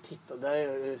gillar ju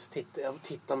jag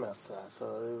tittar mest så.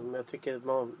 Men jag tycker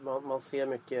att man ser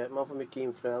mycket, man får mycket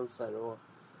influenser, och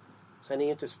sen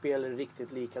är inte spelet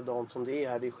riktigt likadant som det är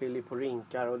här. Det skiljer på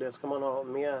rinkar, och det ska man ha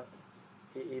med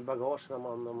i bagaget när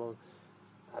man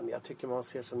jag tycker man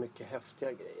ser så mycket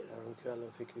häftiga grejer.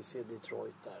 Häromkvällen fick vi se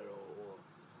Detroit där och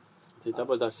titta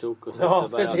på Datsjuk och ja,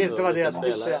 precis, det var det jag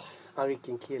skulle säga. Ja,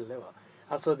 vilken kille, va.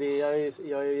 Alltså jag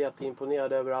är ju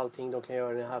jätteimponerad över allting de kan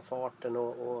göra i den här farten,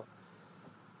 och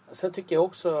sen tycker jag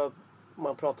också,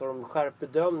 man pratar om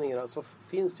skärpbedömningar, så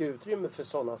finns det utrymme för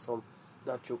sådana som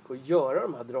Datsjuk att göra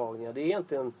de här dragningarna. Det är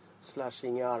inte en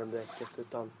slashing i armdäcket,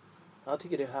 utan jag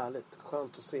tycker det är härligt,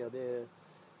 skönt att se. Det är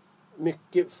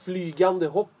mycket flygande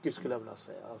hockey skulle jag vilja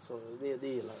säga. Alltså, det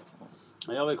gillar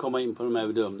jag. Jag vill komma in på de här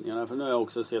bedömningarna, för nu har jag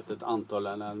också sett ett antal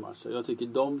NHL-matcher. Jag tycker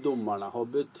de domarna har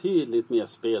betydligt mer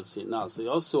spelsinne. Alltså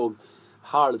jag såg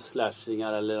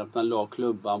halvslashingar eller att man la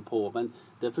klubban på, men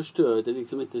det förstörde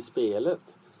liksom inte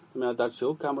spelet. Jag menar,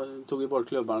 Datsjuk, han tog ju bort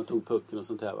klubban och tog pucken och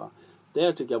sånt här, va.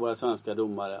 Där tycker jag våra svenska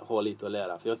domare har lite att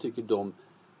lära, för jag tycker de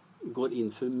går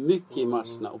in för mycket i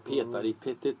matcherna och petar i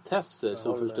petitesser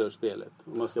som förstör spelet,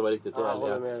 om man ska vara riktigt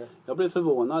ärlig. Jag blev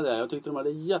förvånad där. Jag tyckte de hade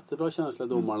jättebra känsla,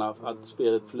 domarna, att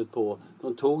spelet flöt på.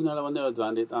 De tog när det var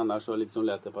nödvändigt, annars så liksom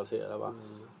lät det passera, va.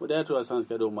 Och där tror jag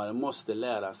svenska domare måste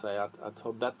lära sig att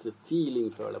ha bättre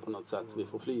feeling för det på något sätt, så vi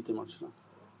får flyt i matcherna.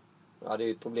 Ja, det är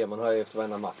ju ett problem man har ju efter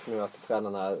varenda match nu, att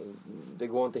tränarna, det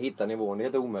går inte att hitta nivån. Det är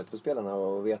helt omöjligt för spelarna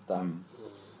att veta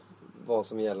vad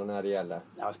som gäller när det gäller.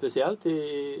 Ja, speciellt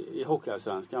i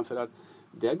Hockeyallsvenskan, för att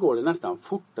där går det nästan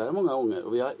fortare många gånger.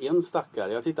 Och vi har en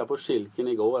stackare. Jag tittade på Schilken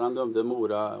igår. Han dömde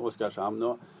Mora Oskarshamn.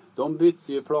 Och de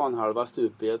bytte ju planhalva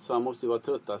stupet, så han måste ju vara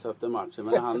tröttast efter matchen.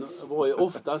 Men han var ju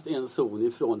oftast en zon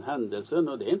ifrån händelsen.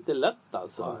 Och det är inte lätt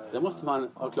alltså. Det måste man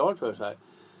ha klart för sig.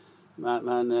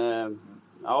 Men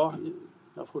ja,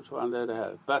 jag fortfarande det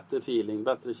här. Bättre feeling,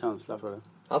 bättre känsla för det.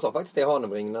 Han sa faktiskt det i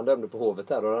Hanebring när han dömde på Hovet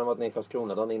här. Då hade han varit nere i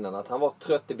Karlskrona dagen innan. Att han var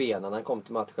trött i benen när han kom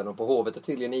till matchen. Och på Hovet är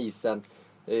tydligen isen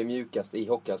mjukast i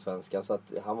Hockeyallsvenskan. Så att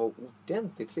han var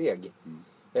ordentligt seg.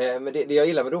 Men det jag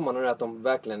gillar med domarna är att de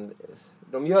verkligen...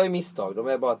 De gör ju misstag. De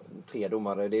är bara 3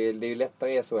 domare. Det är ju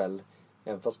lättare i SHL.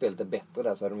 Även fast spelet är bättre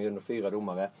där så är de ju under 4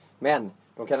 domare. Men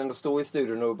de kan ändå stå i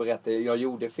studion och berätta jag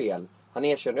gjorde fel. Han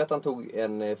erkände att han tog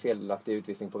en felaktig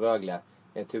utvisning på Rögle.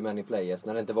 Too many players.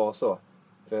 När det inte var så.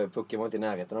 För pucken var inte i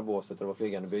närheten av båset och det var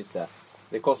flygande byte.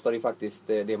 Det kostade ju faktiskt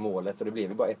det målet och det blev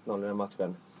ju bara 1-0 i den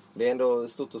matchen. Det är ändå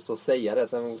stort att stå och säga det.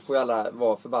 Sen får ju alla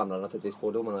vara förbannade naturligtvis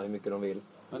på domarna hur mycket de vill.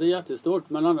 Ja, det är jättestort.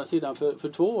 Men å andra sidan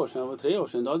för 2 år sedan och 3 år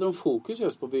sedan, då hade de fokus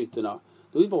just på bytena.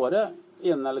 Då var det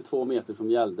 1 eller 2 meter som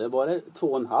gällde. Var det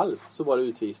 2,5 så var det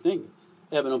utvisning.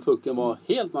 Även om pucken var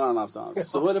helt någon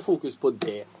annanstans. Så var det fokus på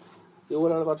det. I år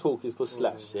har det varit fokus på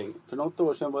slashing. För något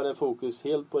år sedan var det fokus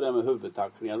helt på det med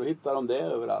huvudtacklingar. Då hittar de det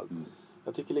överallt.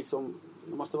 Jag tycker liksom,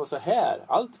 det måste vara så här.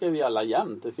 Allt ska vi alla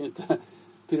jämt. Det ska ju inte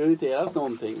prioriteras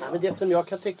någonting. Ja, men det som jag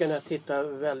kan tycka när jag tittar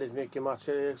väldigt mycket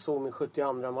matcher, jag såg min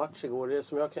 72 match igår, det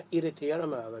som jag kan irritera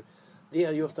mig över, det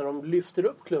är just när de lyfter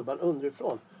upp klubban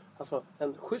underifrån. Alltså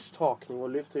en schysst hakning och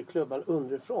lyfter klubban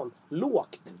underifrån,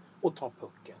 lågt, och tar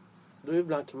pucken. Då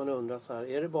ibland kan man undra så här,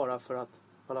 är det bara för att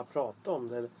man har pratat om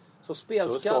det? Så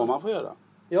spelskall... Så ska man få göra.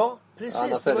 Ja,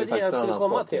 precis. Det var det jag skulle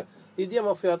komma till. Det är det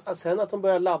man får göra. Sen att de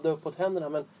börjar ladda uppåt händerna,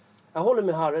 men jag håller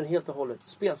med Harren helt och hållet.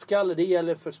 Spelskalle, det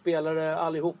gäller för spelare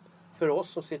allihop. För oss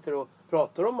som sitter och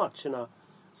pratar om matcherna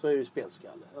så är det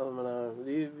spelskalle. Jag menar,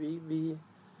 vi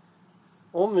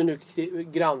om vi nu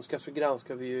granskar så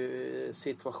granskar vi ju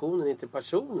situationen, inte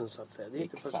personen så att säga. Det är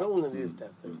inte personen vi är ute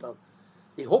efter, utan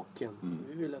det är hockeyn.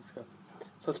 Vi vill att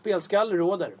så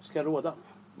spelskalle ska råda.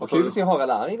 Vad kul att se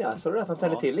Harald arg där. Så du att han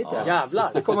tänder till lite? Ja.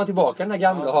 Jävlar. Nu kommer han tillbaka, den här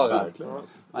gamla Harald.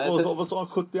 Vad sa han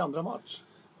 72 match?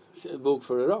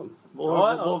 Bokför du dem?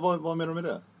 Vad menar du med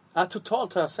det? Ja,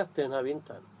 totalt har jag sett det den här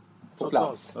vintern. På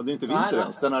plats? Ja, det är inte vinter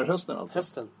ens. Den här hösten alltså?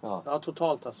 Hösten. Ja,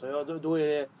 totalt alltså. Ja, då är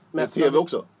det... Med TV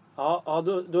också? Ja,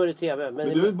 då är det TV. Men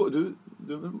du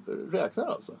räknar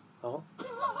alltså? Ja.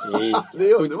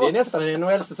 Det är nästan en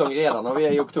NHL-säsong redan och vi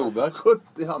är i oktober.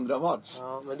 72 match.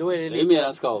 Ja, men då är det lite... Det är mer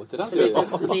än scouterna.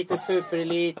 Lite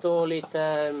superelit och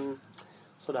lite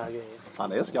sådär grejer.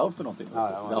 Han är scout för någonting.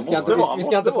 Vi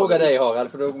ska inte fråga dig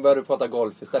Harald, för då börjar du prata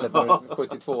golf istället.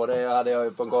 72, det hade jag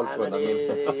ju på en golfrunda.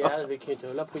 Vi kan ju inte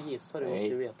hålla på och gissa, du måste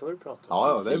ju veta vad du pratar om.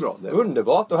 Ja, det är bra.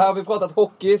 Underbart, och här har vi pratat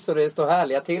hockey så det står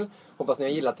härliga till. Hoppas ni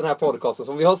har gillat den här podcasten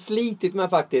som vi har slitit med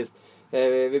faktiskt.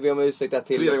 Vi ber om ursäkt där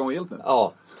till... 3 gånger gilt nu.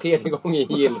 Ja, 3 gånger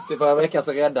gilt. Förra veckan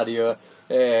så räddade ju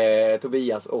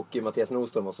Tobias och Mattias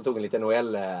Nordström och så tog en liten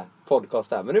NHL-podcast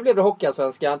där. Men nu blev det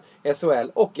Hockeyallsvenskan,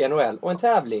 SHL och NHL och en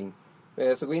tävling.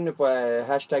 Så gå in nu på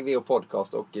hashtag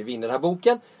 #VOPodcast och vinn den här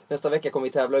boken. Nästa vecka kommer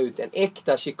vi tävla ut en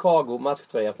äkta Chicago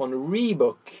matchtröja från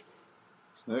Reebok.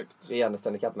 Snyggt. Vi är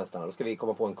Stanley Cup-mästarna. Då ska vi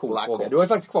komma på en cool fråga. Du har ju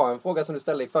faktiskt kvar en fråga som du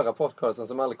ställde i förra podcasten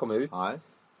som aldrig kom ut. Nej.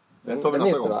 Den tar vi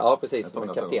nästa gång. Ja, precis. Som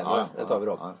en kapten. Den tar vi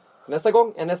då. Nästa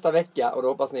gång är nästa vecka och då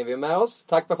hoppas ni vi är med oss.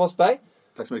 Tack Per Forsberg.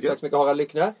 Tack så mycket. Tack så mycket Harald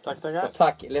Lyckner. Tackar. Och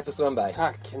tack Leffe Strömberg.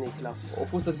 Tack Niklas. Och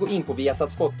fortsätt gå in på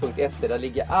viasatsport.se. Där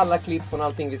ligger alla klipp från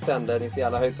allting vi sänder. Ni ser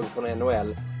alla höjdpunkter från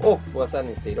NHL och våra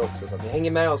sändningstider också. Så att ni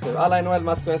hänger med oss nu. Alla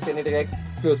NHL-matcher ser ni direkt.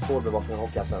 Plus hårdbevakning och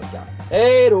Hockeyallsvenskan.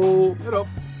 Hej då! Hej då!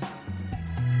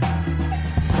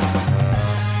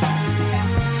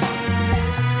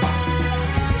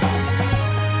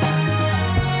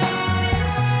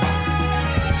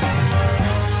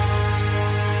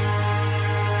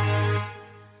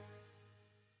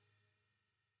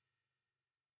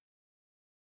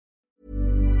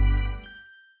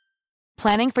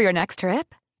 Planning for your next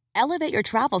trip? Elevate your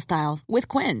travel style with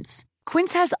Quince.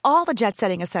 Quince has all the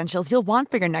jet-setting essentials you'll want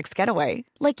for your next getaway,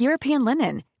 like European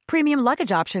linen, premium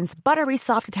luggage options, buttery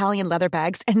soft Italian leather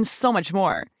bags, and so much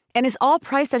more. And is all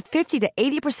priced at 50 to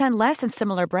 80% less than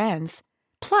similar brands.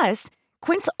 Plus,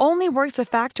 Quince only works with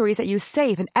factories that use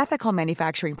safe and ethical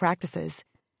manufacturing practices.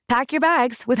 Pack your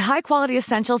bags with high-quality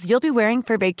essentials you'll be wearing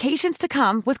for vacations to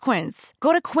come with Quince.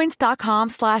 Go to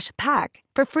quince.com/pack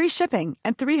for free shipping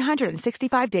and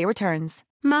 365-day returns.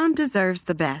 Mom deserves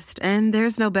the best, and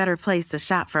there's no better place to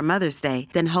shop for Mother's Day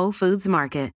than Whole Foods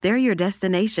Market. They're your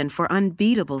destination for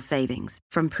unbeatable savings,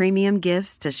 from premium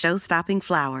gifts to show-stopping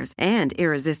flowers and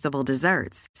irresistible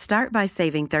desserts. Start by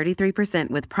saving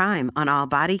 33% with Prime on all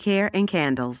body care and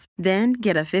candles. Then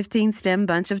get a 15-stem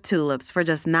bunch of tulips for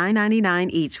just $9.99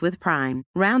 each with Prime.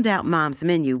 Round out Mom's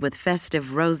menu with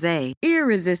festive rosé,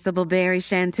 irresistible berry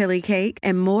chantilly cake,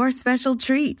 and more special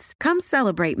treats. Come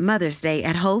celebrate Mother's Day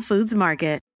at Whole Foods Market.